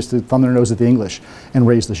wanted probably just to thumb their nose at the English and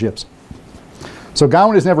raise the ships. So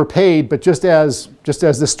Gowen is never paid, but just as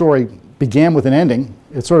this story began with an ending,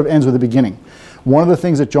 it sort of ends with a beginning. One of the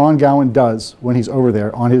things that John Gowen does when he's over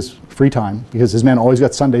there on his free time, because his men always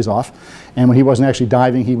got Sundays off, and when he wasn't actually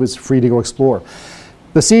diving, he was free to go explore.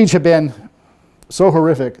 The siege had been so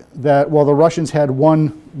horrific that while the Russians had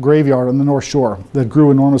one graveyard on the North Shore that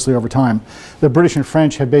grew enormously over time, the British and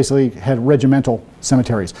French had basically had regimental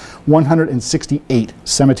cemeteries. 168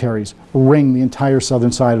 cemeteries ring the entire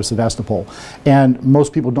southern side of Sebastopol, and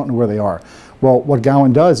most people don't know where they are. Well, what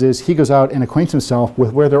Gowen does is he goes out and acquaints himself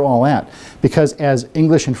with where they're all at, because as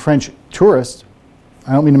English and French tourists,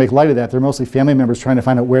 I don't mean to make light of that, they're mostly family members trying to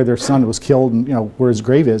find out where their son was killed and where his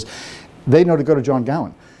grave is. They know to go to John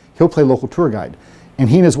Gowen. He'll play local tour guide. And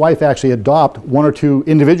he and his wife actually adopt 1 or 2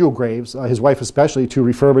 individual graves, his wife especially, to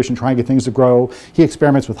refurbish and try and get things to grow. He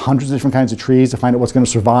experiments with hundreds of different kinds of trees to find out what's going to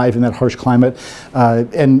survive in that harsh climate.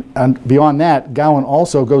 And beyond that, Gowen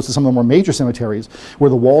also goes to some of the more major cemeteries where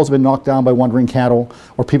the walls have been knocked down by wandering cattle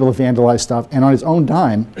or people have vandalized stuff. And on his own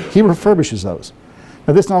dime, he refurbishes those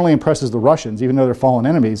Now this not only impresses the Russians, even though they're fallen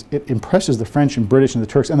enemies, it impresses the French and British and the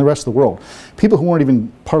Turks and the rest of the world. People who weren't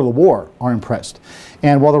even part of the war are impressed.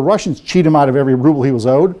 And while the Russians cheat him out of every ruble he was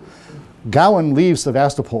owed, Gowen leaves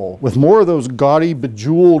Sebastopol with more of those gaudy,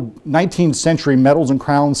 bejeweled 19th century medals and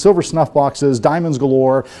crowns, silver snuff boxes, diamonds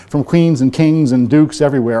galore from queens and kings and dukes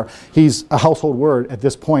everywhere. He's a household word at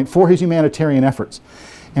this point for his humanitarian efforts.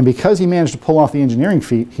 And because he managed to pull off the engineering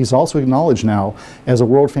feat, he's also acknowledged now as a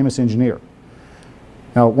world-famous engineer.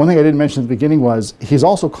 Now, one thing I didn't mention at the beginning was he's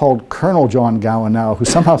also called Colonel John Gowen now, who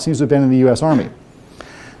somehow seems to have been in the U.S. Army.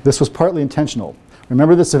 This was partly intentional.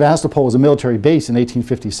 Remember that Sebastopol was a military base in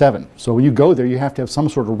 1857. So when you go there, you have to have some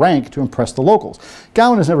sort of rank to impress the locals.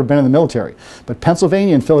 Gowen has never been in the military, but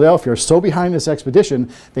Pennsylvania and Philadelphia are so behind this expedition,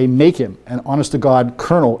 they make him an honest-to-God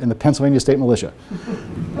colonel in the Pennsylvania State Militia.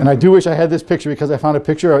 And I do wish I had this picture because I found a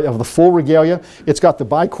picture of the full regalia. It's got the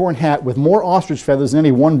bicorn hat with more ostrich feathers than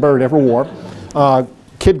any one bird ever wore.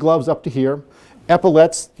 Kid gloves up to here,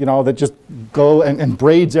 epaulets, you know, that just go and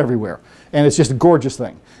braids everywhere. And it's just a gorgeous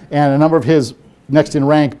thing. And a number of his next in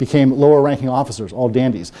rank became lower ranking officers, all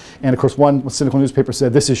dandies. And of course one cynical newspaper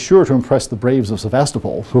said, this is sure to impress the braves of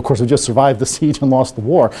Sebastopol, who of course have just survived the siege and lost the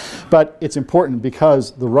war. But it's important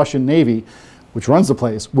because the Russian Navy, which runs the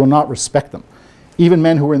place, will not respect them. Even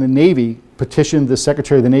men who were in the Navy petitioned the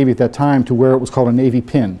Secretary of the Navy at that time to wear what was called a Navy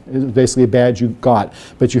pin. It was basically a badge you got,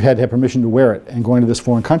 but you had to have permission to wear it. And going to this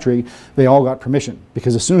foreign country, they all got permission.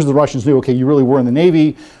 Because as soon as the Russians knew, okay, you really were in the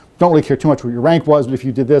Navy, don't really care too much what your rank was, but if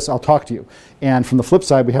you did this, I'll talk to you. And from the flip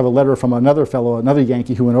side, we have a letter from another fellow, another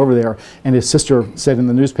Yankee who went over there, and his sister said in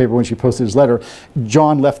the newspaper when she posted his letter,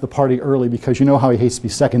 John left the party early because you know how he hates to be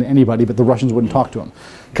second to anybody, but the Russians wouldn't talk to him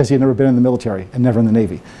because he had never been in the military and never in the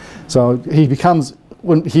Navy. So he becomes,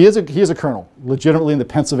 he is a colonel, legitimately in the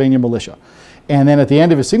Pennsylvania militia. And then at the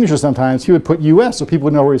end of his signature sometimes, he would put U.S. so people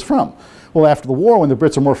would know where he's from. Well, after the war, when the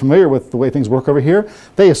Brits are more familiar with the way things work over here,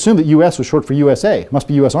 they assumed that U.S. was short for USA. It must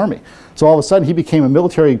be U.S. Army. So all of a sudden, he became a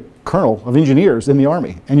military colonel of engineers in the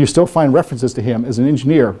Army. And you still find references to him as an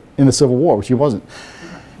engineer in the Civil War, which he wasn't.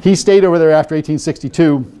 He stayed over there after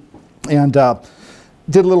 1862 and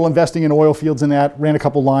did a little investing in oil fields and that, ran a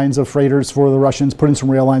couple lines of freighters for the Russians, put in some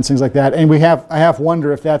rail lines, things like that. And I have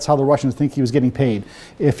wonder if that's how the Russians think he was getting paid,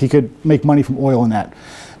 if he could make money from oil in that.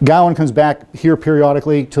 Gowen comes back here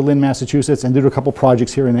periodically to Lynn, Massachusetts, and did a couple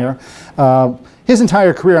projects here and there. His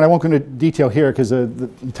entire career, and I won't go into detail here because the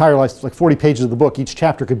entire life, like 40 pages of the book, each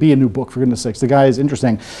chapter could be a new book, for goodness sakes. The guy is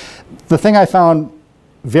interesting. The thing I found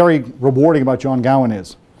very rewarding about John Gowen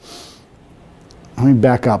is, let me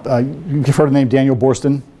back up. You've heard the name Daniel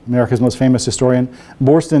Boorstin, America's most famous historian.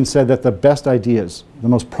 Boorstin said that the best ideas, the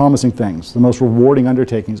most promising things, the most rewarding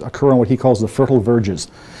undertakings occur on what he calls the fertile verges,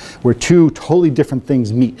 where two totally different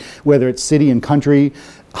things meet, whether it's city and country,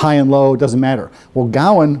 high and low, it doesn't matter. Well,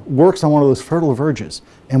 Gowen works on one of those fertile verges,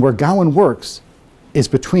 and where Gowen works is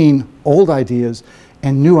between old ideas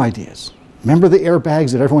and new ideas. Remember the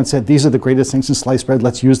airbags that everyone said, these are the greatest things in sliced bread,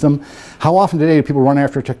 let's use them? How often today do people run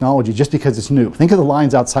after technology just because it's new? Think of the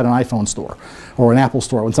lines outside an iPhone store or an Apple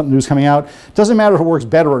store when something new is coming out. It doesn't matter if it works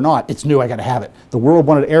better or not, it's new, I gotta have it. The world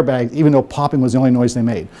wanted airbags even though popping was the only noise they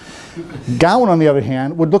made. Gowen, on the other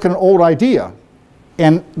hand, would look at an old idea.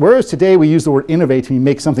 And whereas today we use the word innovate to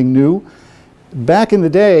make something new, back in the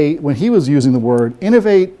day when he was using the word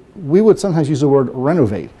innovate, we would sometimes use the word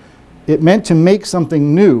renovate. It meant to make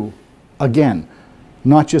something new again,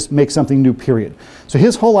 not just make something new, period. So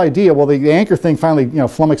his whole idea, well, the anchor thing finally,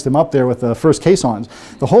 flummoxed him up there with the first caissons.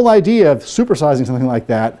 The whole idea of supersizing something like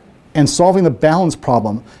that and solving the balance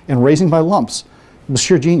problem and raising by lumps was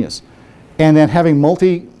sheer genius. And then having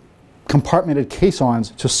multi-compartmented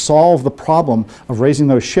caissons to solve the problem of raising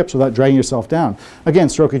those ships without dragging yourself down. Again,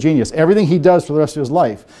 stroke of genius. Everything he does for the rest of his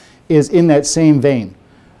life is in that same vein.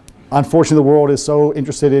 Unfortunately, the world is so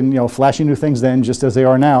interested in flashy new things then, just as they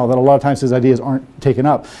are now, that a lot of times his ideas aren't taken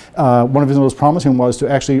up. One of his most promising was to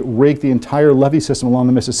actually rig the entire levee system along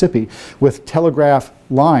the Mississippi with telegraph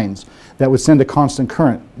lines that would send a constant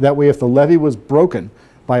current. That way, if the levee was broken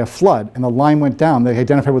by a flood and the line went down, they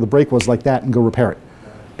identify where the break was like that and go repair it.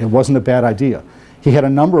 It wasn't a bad idea. He had a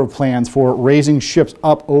number of plans for raising ships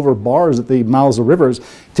up over bars at the mouths of rivers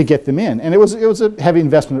to get them in. And it was a heavy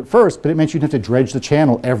investment at first, but it meant you'd have to dredge the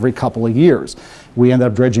channel every couple of years. We ended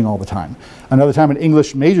up dredging all the time. Another time an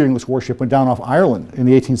major English warship went down off Ireland in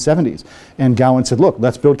the 1870s. And Gowen said, look,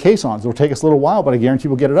 let's build caissons. It'll take us a little while, but I guarantee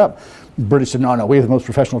we'll get it up. The British said, no, we have the most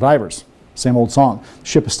professional divers. Same old song. The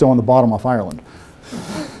ship is still on the bottom off Ireland.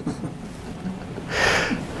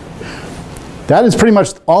 That is pretty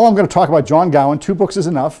much all I'm going to talk about John Gowen. 2 books is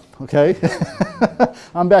enough, okay?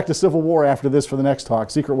 I'm back to Civil War after this for the next talk,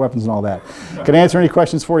 secret weapons and all that. Can I answer any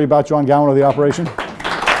questions for you about John Gowen or the operation?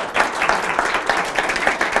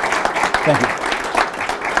 Thank you.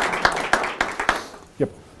 Yep.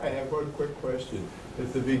 I have one quick question.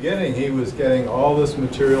 At the beginning, he was getting all this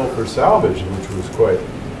material for salvage, which was quite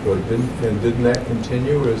good. Didn't that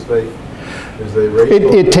continue as they raced?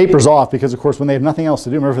 It tapers off because, of course, when they have nothing else to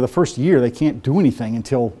do, remember, for the first year, they can't do anything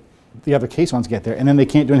until the other caissons get there, and then they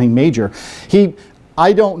can't do anything major.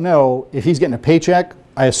 I don't know if he's getting a paycheck.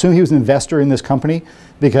 I assume he was an investor in this company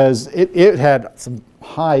because it had some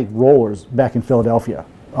high rollers back in Philadelphia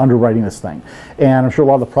underwriting this thing. And I'm sure a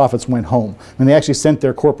lot of the profits went home. And they actually sent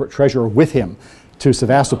their corporate treasurer with him to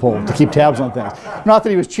Sebastopol to keep tabs on things. Not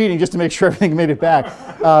that he was cheating, just to make sure everything made it back.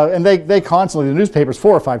 And they constantly, the newspapers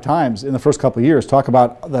 4 or 5 times in the first couple of years, talk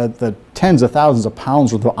about the tens of thousands of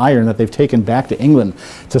pounds worth of iron that they've taken back to England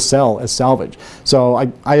to sell as salvage. So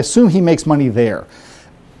I assume he makes money there.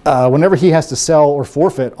 Whenever he has to sell or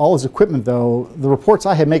forfeit all his equipment, though, the reports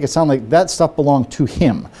I had make it sound like that stuff belonged to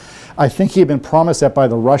him. I think he had been promised that by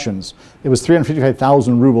the Russians. It was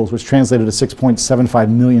 355,000 rubles, which translated to $6.75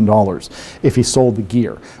 million if he sold the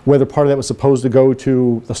gear. Whether part of that was supposed to go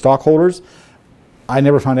to the stockholders, I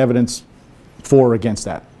never found evidence for or against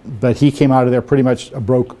that. But he came out of there pretty much a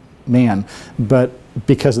broke man. But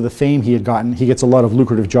because of the fame he had gotten, he gets a lot of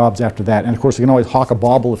lucrative jobs after that. And of course, he can always hawk a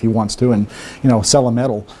bauble if he wants to and, you know, sell a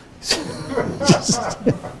medal.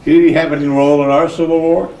 Did he have any role in our Civil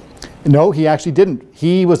War? No, he actually didn't.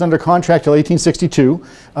 He was under contract till 1862,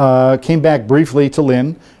 came back briefly to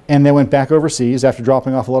Lynn, and then went back overseas after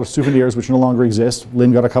dropping off a lot of souvenirs which no longer exist.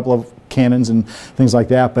 Lynn got a couple of cannons and things like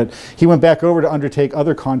that, but he went back over to undertake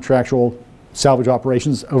other contractual salvage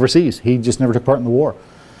operations overseas. He just never took part in the war.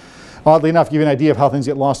 Oddly enough, to give you an idea of how things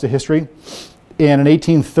get lost to history, in an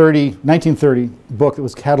 1930 book that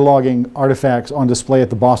was cataloging artifacts on display at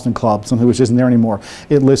the Boston Club, something which isn't there anymore,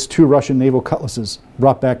 it lists 2 Russian naval cutlasses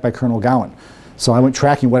brought back by Colonel Gowen. So I went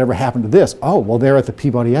tracking whatever happened to this. Oh, well, they're at the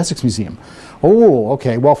Peabody Essex Museum. Oh,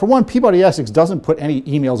 okay. Well, for one, Peabody Essex doesn't put any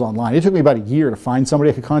emails online. It took me about a year to find somebody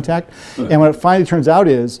I could contact. And what it finally turns out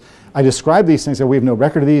is, I described these things, and we have no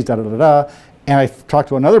record of these, da-da-da-da. And I talked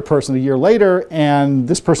to another person a year later, and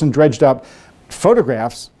this person dredged up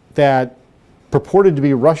photographs that purported to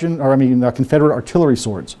be Russian, or I mean Confederate artillery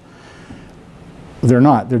swords. They're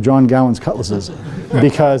not. They're John Gowen's cutlasses.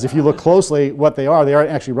 Because if you look closely, what they aren't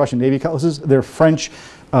actually Russian Navy cutlasses. They're French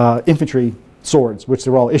infantry swords, which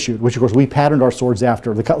they're all issued, which of course we patterned our swords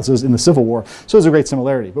after the cutlasses in the Civil War. So there's a great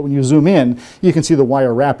similarity. But when you zoom in, you can see the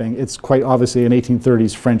wire wrapping. It's quite obviously an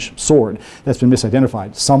 1830s French sword that's been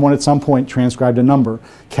misidentified. Someone at some point transcribed a number,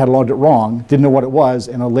 cataloged it wrong, didn't know what it was,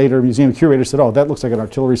 and a later museum curator said, oh, that looks like an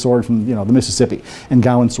artillery sword from, you know, the Mississippi, and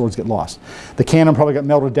Gowen's swords get lost. The cannon probably got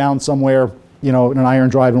melted down somewhere, you know, in an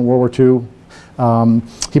iron drive in World War II.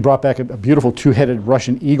 He brought back a beautiful 2-headed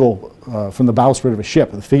Russian eagle from the bowsprit of a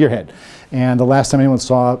ship, the figurehead. And the last time anyone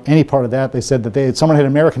saw any part of that, they said that someone had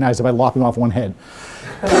Americanized it by lopping off one head.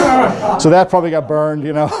 So that probably got burned,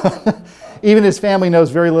 you know. Even his family knows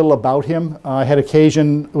very little about him. I had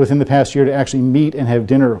occasion within the past year to actually meet and have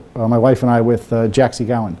dinner, my wife and I, with Jaxie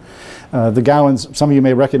Gowen. The Gowens, some of you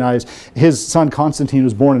may recognize, his son Constantine,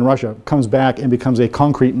 was born in Russia, comes back and becomes a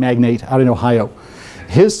concrete magnate out in Ohio.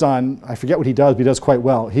 His son, I forget what he does, but he does quite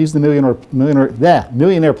well. He's the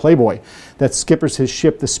millionaire playboy that skippers his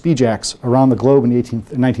ship, the Speejax, around the globe in the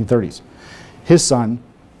 1930s. His son,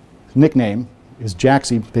 nickname, is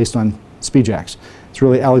Jaxie, based on Speejax. It's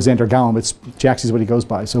really Alexander Gowen, but Jaxie's what he goes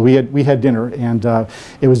by. So we had dinner, and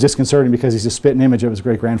it was disconcerting because he's a spitting image of his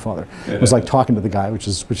great-grandfather. It was like talking to the guy, which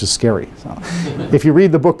is scary. So, if you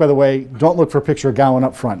read the book, by the way, don't look for a picture of Gowen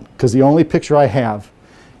up front, because the only picture I have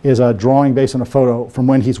is a drawing based on a photo from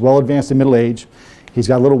when he's well advanced in middle age. He's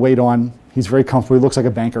got a little weight on. He's very comfortable. He looks like a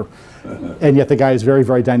banker. And yet the guy is very,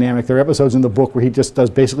 very dynamic. There are episodes in the book where he just does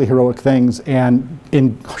basically heroic things, and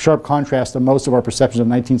in sharp contrast to most of our perceptions of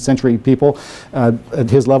 19th century people at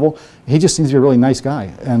his level, he just seems to be a really nice guy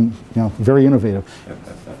and, you know, very innovative.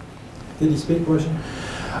 Did he speak Russian?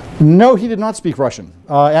 No, he did not speak Russian.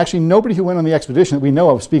 Actually, nobody who went on the expedition that we know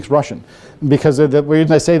of speaks Russian. Because the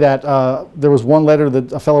reason I say that, there was one letter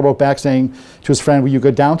that a fellow wrote back saying to his friend, will you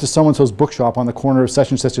go down to so-and-so's bookshop on the corner of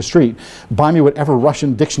such and such a street, buy me whatever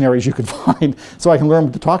Russian dictionaries you could find so I can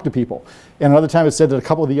learn to talk to people. And another time it said that a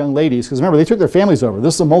couple of the young ladies, because remember, they took their families over.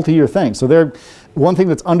 This is a multi-year thing. So one thing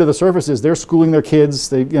that's under the surface is they're schooling their kids.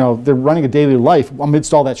 They're running a daily life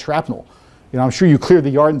amidst all that shrapnel. You know, I'm sure you cleared the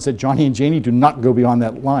yard and said, Johnny and Janie, do not go beyond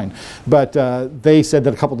that line. But they said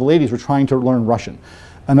that a couple of the ladies were trying to learn Russian.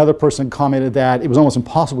 Another person commented that it was almost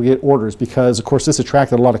impossible to get orders because, of course, this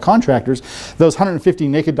attracted a lot of contractors. Those 150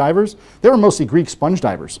 naked divers, they were mostly Greek sponge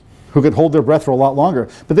divers who could hold their breath for a lot longer.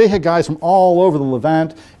 But they had guys from all over the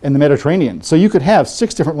Levant and the Mediterranean. So you could have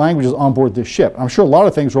 6 different languages on board this ship. I'm sure a lot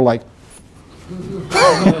of things were like,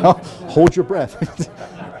 hold your breath.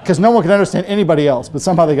 Because no one could understand anybody else, but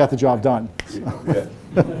somehow they got the job done. Yeah.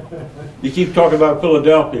 You keep talking about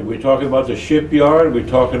Philadelphia. We're talking about the shipyard. We're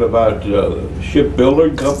talking about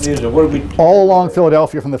shipbuilding companies. And what are we? All along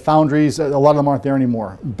Philadelphia, from the foundries, a lot of them aren't there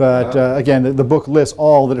anymore. But again, the book lists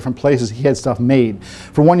all the different places he had stuff made.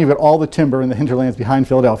 For one, you've got all the timber in the hinterlands behind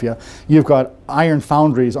Philadelphia. You've got iron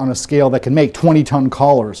foundries on a scale that can make 20-ton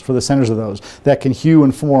collars for the centers of those, that can hew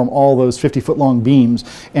and form all those 50-foot-long beams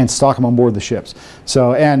and stock them on board the ships.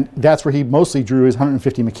 So, and that's where he mostly drew his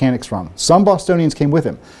 150 mechanics from. Some Bostonians came with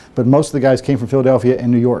him, but most of the guys came from Philadelphia and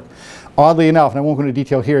New York. Oddly enough, and I won't go into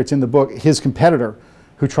detail here, it's in the book, his competitor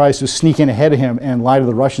who tries to sneak in ahead of him and lie to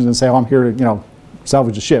the Russians and say, oh, I'm here to, you know,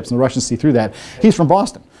 salvage the ships, and the Russians see through that. He's from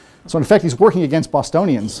Boston. So in effect, he's working against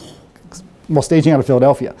Bostonians while staging out of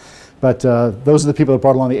Philadelphia. But those are the people that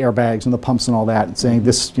brought along the airbags and the pumps and all that, and saying,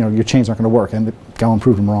 this, you know, your chains aren't going to work, and Gowen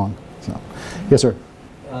proved him wrong. So, yes, sir.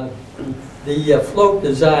 The float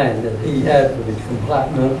design that he had for the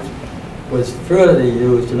compartments was further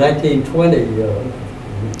used in 1920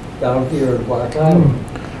 down here in Block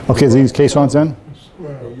Island. Okay, is these caissons then?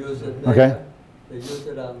 They use it Okay. there. They use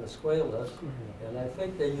it on the Squalus, and I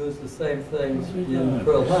think they use the same things in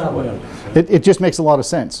Pearl Harbor. It just makes a lot of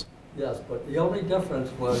sense. Yes, but the only difference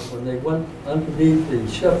was when they went underneath the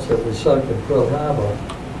ships that were sunk in Pearl Harbor,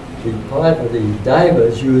 the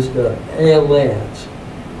divers used air lance,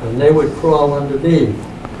 and they would crawl underneath.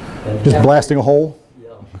 And Just blasting a hole?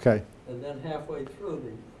 Yeah. Okay. And then halfway through,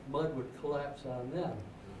 the mud would collapse on them.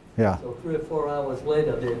 Yeah. So 3 or 4 hours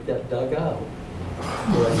later, they'd get dug out.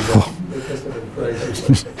 And, they just have been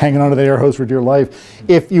crazy. Hanging onto the air hose for dear life.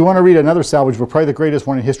 If you want to read another salvage book, probably the greatest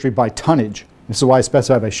one in history by tonnage, this is why I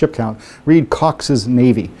specify by ship count, read Cox's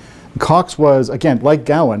Navy. Cox was, again, like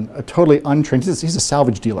Gowen, a totally untrained, he's a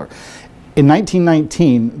salvage dealer. In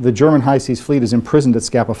 1919, the German High Seas Fleet is imprisoned at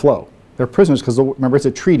Scapa Flow. They're prisoners because, remember, it's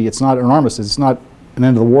a treaty, it's not an armistice, it's not an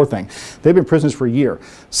end of the war thing. They've been prisoners for a year.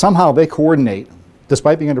 Somehow they coordinate,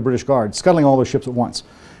 despite being under British guard, scuttling all their ships at once.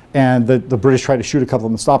 And the British try to shoot a couple of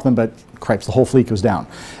them and stop them, but cripes, the whole fleet goes down.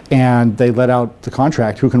 And they let out the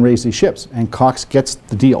contract, who can raise these ships, and Cox gets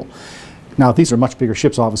the deal. Now, these are much bigger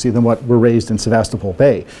ships, obviously, than what were raised in Sebastopol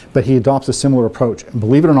Bay, but he adopts a similar approach. And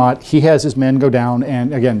believe it or not, he has his men go down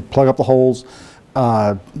and, again, plug up the holes,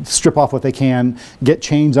 strip off what they can, get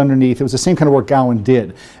chains underneath. It was the same kind of work Gowen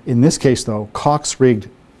did. In this case, though, Cox rigged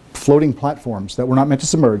floating platforms that were not meant to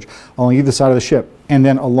submerge on either side of the ship. And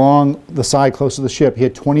then along the side close to the ship, he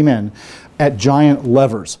had 20 men at giant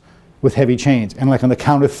levers with heavy chains. And like on the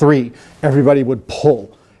count of 3, everybody would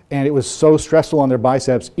pull. And it was so stressful on their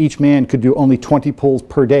biceps, each man could do only 20 pulls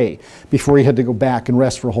per day before he had to go back and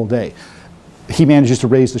rest for a whole day. He manages to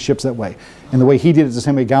raise the ships that way. And the way he did it is the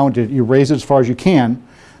same way Gowen did it. You raise it as far as you can,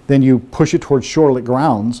 then you push it towards shorelit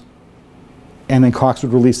grounds, and then Cox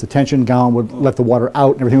would release the tension, Gowen would let the water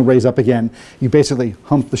out, and everything would raise up again. You basically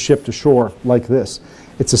hump the ship to shore like this.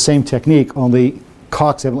 It's the same technique, only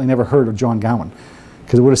Cox evidently never heard of John Gowen,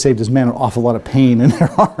 because it would have saved his men an awful lot of pain in their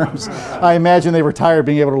arms. I imagine they were tired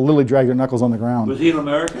being able to literally drag their knuckles on the ground. Was he an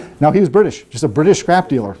American? No, he was British, just a British scrap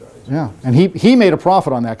dealer. Yeah, and he made a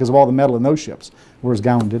profit on that because of all the metal in those ships, whereas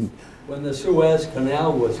Gowen didn't. When the Suez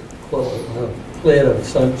Canal was cleared of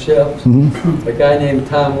sunk ships, a guy named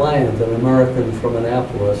Tom Lyons, an American from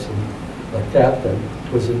Annapolis, and a captain,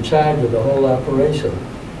 was in charge of the whole operation.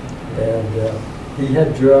 And he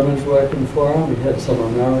had Germans working for him, he had some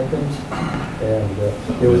Americans, and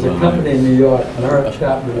there was a company in New York, Merritt,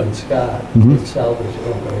 Chapman and Scott, a salvage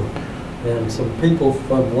company, and some people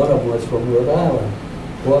from, one of them was from Rhode Island,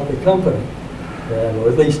 bought the company, and, or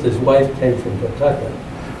at least his wife came from Pawtucket,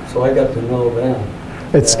 so I got to know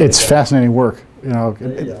them. It's fascinating work, you know.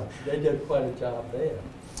 They did quite a job there.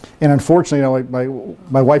 And unfortunately, you know,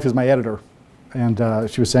 my wife is my editor, and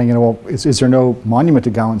she was saying, you know, well, is there no monument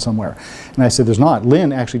to Gowen somewhere? And I said, there's not.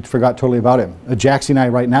 Lynn actually forgot totally about him. Jaxie and I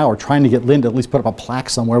right now are trying to get Lynn to at least put up a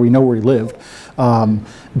plaque somewhere. We know where he lived.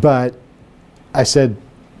 But I said,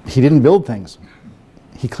 he didn't build things.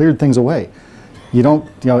 He cleared things away. You don't,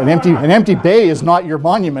 you know, an empty bay is not your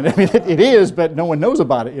monument. I mean, it is, but no one knows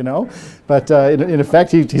about it, you know. But in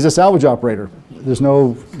effect, he's a salvage operator. There's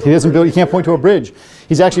no, he doesn't build, you can't point to a bridge.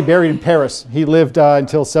 He's actually buried in Paris. He lived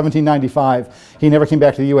until 1795. He never came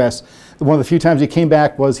back to the U.S. One of the few times he came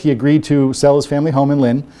back was he agreed to sell his family home in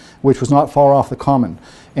Lynn, which was not far off the common.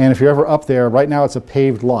 And if you're ever up there, right now it's a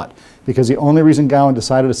paved lot, because the only reason Gowen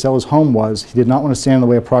decided to sell his home was he did not want to stand in the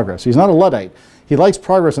way of progress. He's not a Luddite. He likes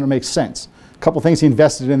progress and it makes sense. A couple things he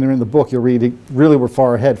invested in there in the book you'll read, he really were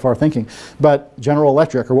far ahead, far thinking. But General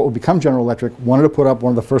Electric, or what would become General Electric, wanted to put up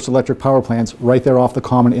one of the first electric power plants right there off the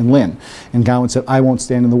common in Lynn. And Gowen said, I won't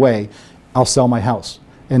stand in the way. I'll sell my house.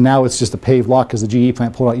 And now it's just a paved lot because the GE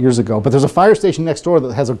plant pulled out years ago. But there's a fire station next door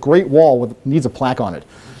that has a great wall with needs a plaque on it.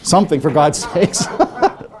 Something, for God's sakes.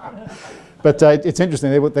 But it's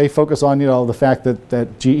interesting. They focus on, you know, the fact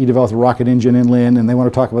that GE developed a rocket engine in Lynn, and they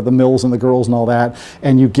want to talk about the mills and the girls and all that.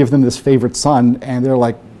 And you give them this favorite son, and they're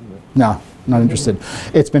like, no, not interested.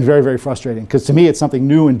 It's been very, very frustrating, because to me it's something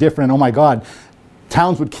new and different. Oh my God,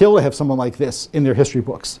 towns would kill to have someone like this in their history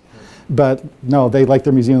books. But no, they like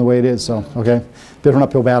their museum the way it is. So okay, bit of an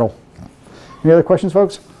uphill battle. Any other questions,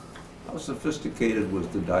 folks? How sophisticated was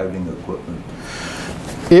the diving equipment?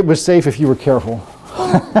 It was safe if you were careful.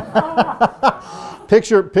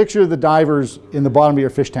 Picture the divers in the bottom of your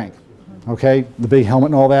fish tank, okay? The big helmet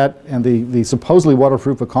and all that, and the supposedly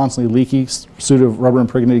waterproof but constantly leaky suit of rubber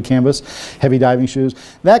impregnated canvas, heavy diving shoes.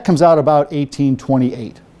 That comes out about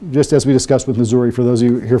 1828. Just as we discussed with Missouri, for those of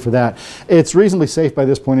you here for that. It's reasonably safe by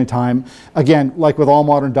this point in time. Again, like with all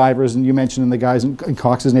modern divers, and you mentioned the guys in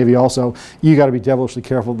Cox's Navy also, you got to be devilishly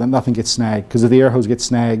careful that nothing gets snagged, because if the air hose gets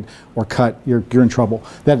snagged or cut, you're in trouble.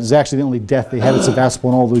 That is actually the only death they had at Sebastopol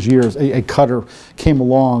in all those years. A cutter came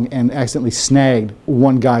along and accidentally snagged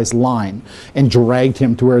one guy's line and dragged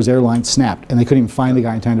him to where his airline snapped, and they couldn't even find the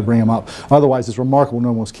guy in time to bring him up. Otherwise, it's remarkable no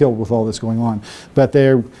one was killed with all this going on. But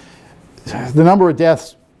the number of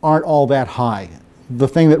deaths aren't all that high. The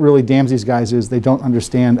thing that really damns these guys is they don't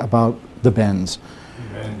understand about the bends.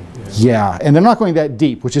 Yeah, and they're not going that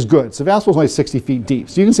deep, which is good. Sebastopol's only 60 feet deep,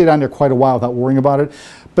 so you can stay down there quite a while without worrying about it.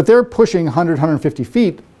 But they're pushing 100, 150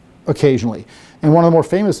 feet occasionally. And one of the more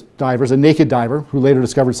famous divers, a naked diver, who later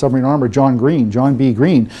discovered submarine armor, John B.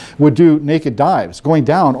 Green, would do naked dives, going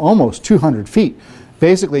down almost 200 feet.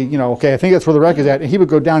 Basically, you know, okay, I think that's where the wreck is at, and he would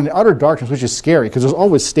go down in utter darkness, which is scary, because there's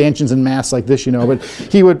always stanchions and masts like this, you know, but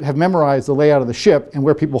he would have memorized the layout of the ship and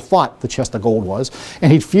where people thought the chest of gold was,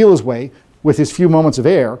 and he'd feel his way with his few moments of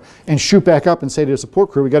air and shoot back up and say to the support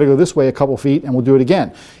crew, we got to go this way a couple feet and we'll do it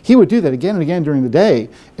again. He would do that again and again during the day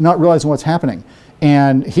and not realizing what's happening.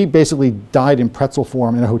 And he basically died in pretzel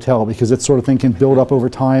form in a hotel, because that sort of thing can build up over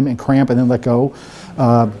time and cramp and then let go.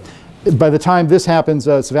 By the time this happens,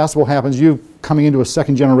 Sebastopol happens, you're coming into a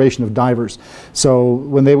second generation of divers. So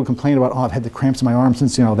when they would complain about, oh, I've had the cramps in my arm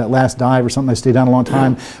since, you know, that last dive or something, I stayed down a long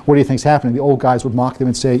time, what do you think's happening? The old guys would mock them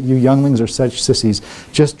and say, you younglings are such sissies,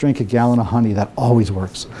 just drink a gallon of honey, that always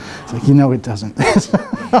works. It's like, you know it doesn't.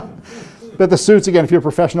 But the suits, again, if you're a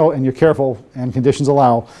professional and you're careful and conditions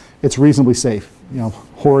allow, it's reasonably safe. You know,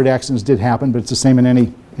 horrid accidents did happen, but it's the same in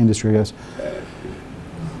any industry, I guess.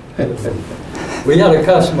 We had a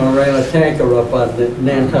customer ran a tanker up on the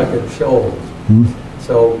Nantucket Shoals.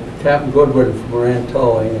 So Captain Goodwin from Moran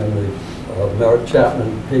Towing and the Merritt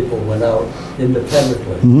Chapman people went out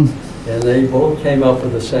independently. And they both came up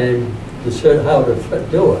with the same decision how to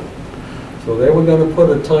do it. So they were going to put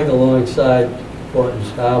a tug alongside Portland's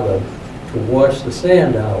Harbor to wash the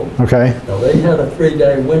sand out. Okay. Now they had a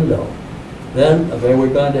 3-day window. Then they were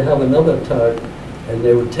going to have another tug, and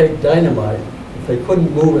they would take dynamite. If they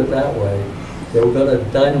couldn't move it that way, they were going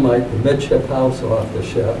to dynamite the midship house off the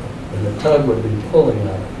ship, and the tug would be pulling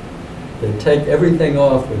on it. They'd take everything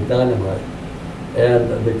off with dynamite.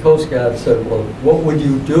 And the Coast Guard said, well, what would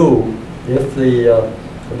you do if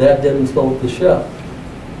that didn't float the ship?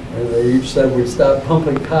 And they each said, we'd start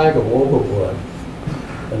pumping cargo overboard.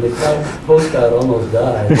 And the Coast Guard almost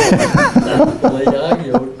died. They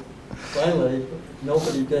argued. Finally,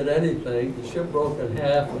 nobody did anything. The ship broke in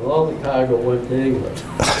half, and all the cargo went to England.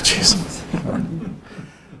 Oh, Jesus.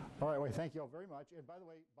 All right, well, thank you all very much. And by the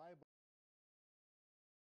way,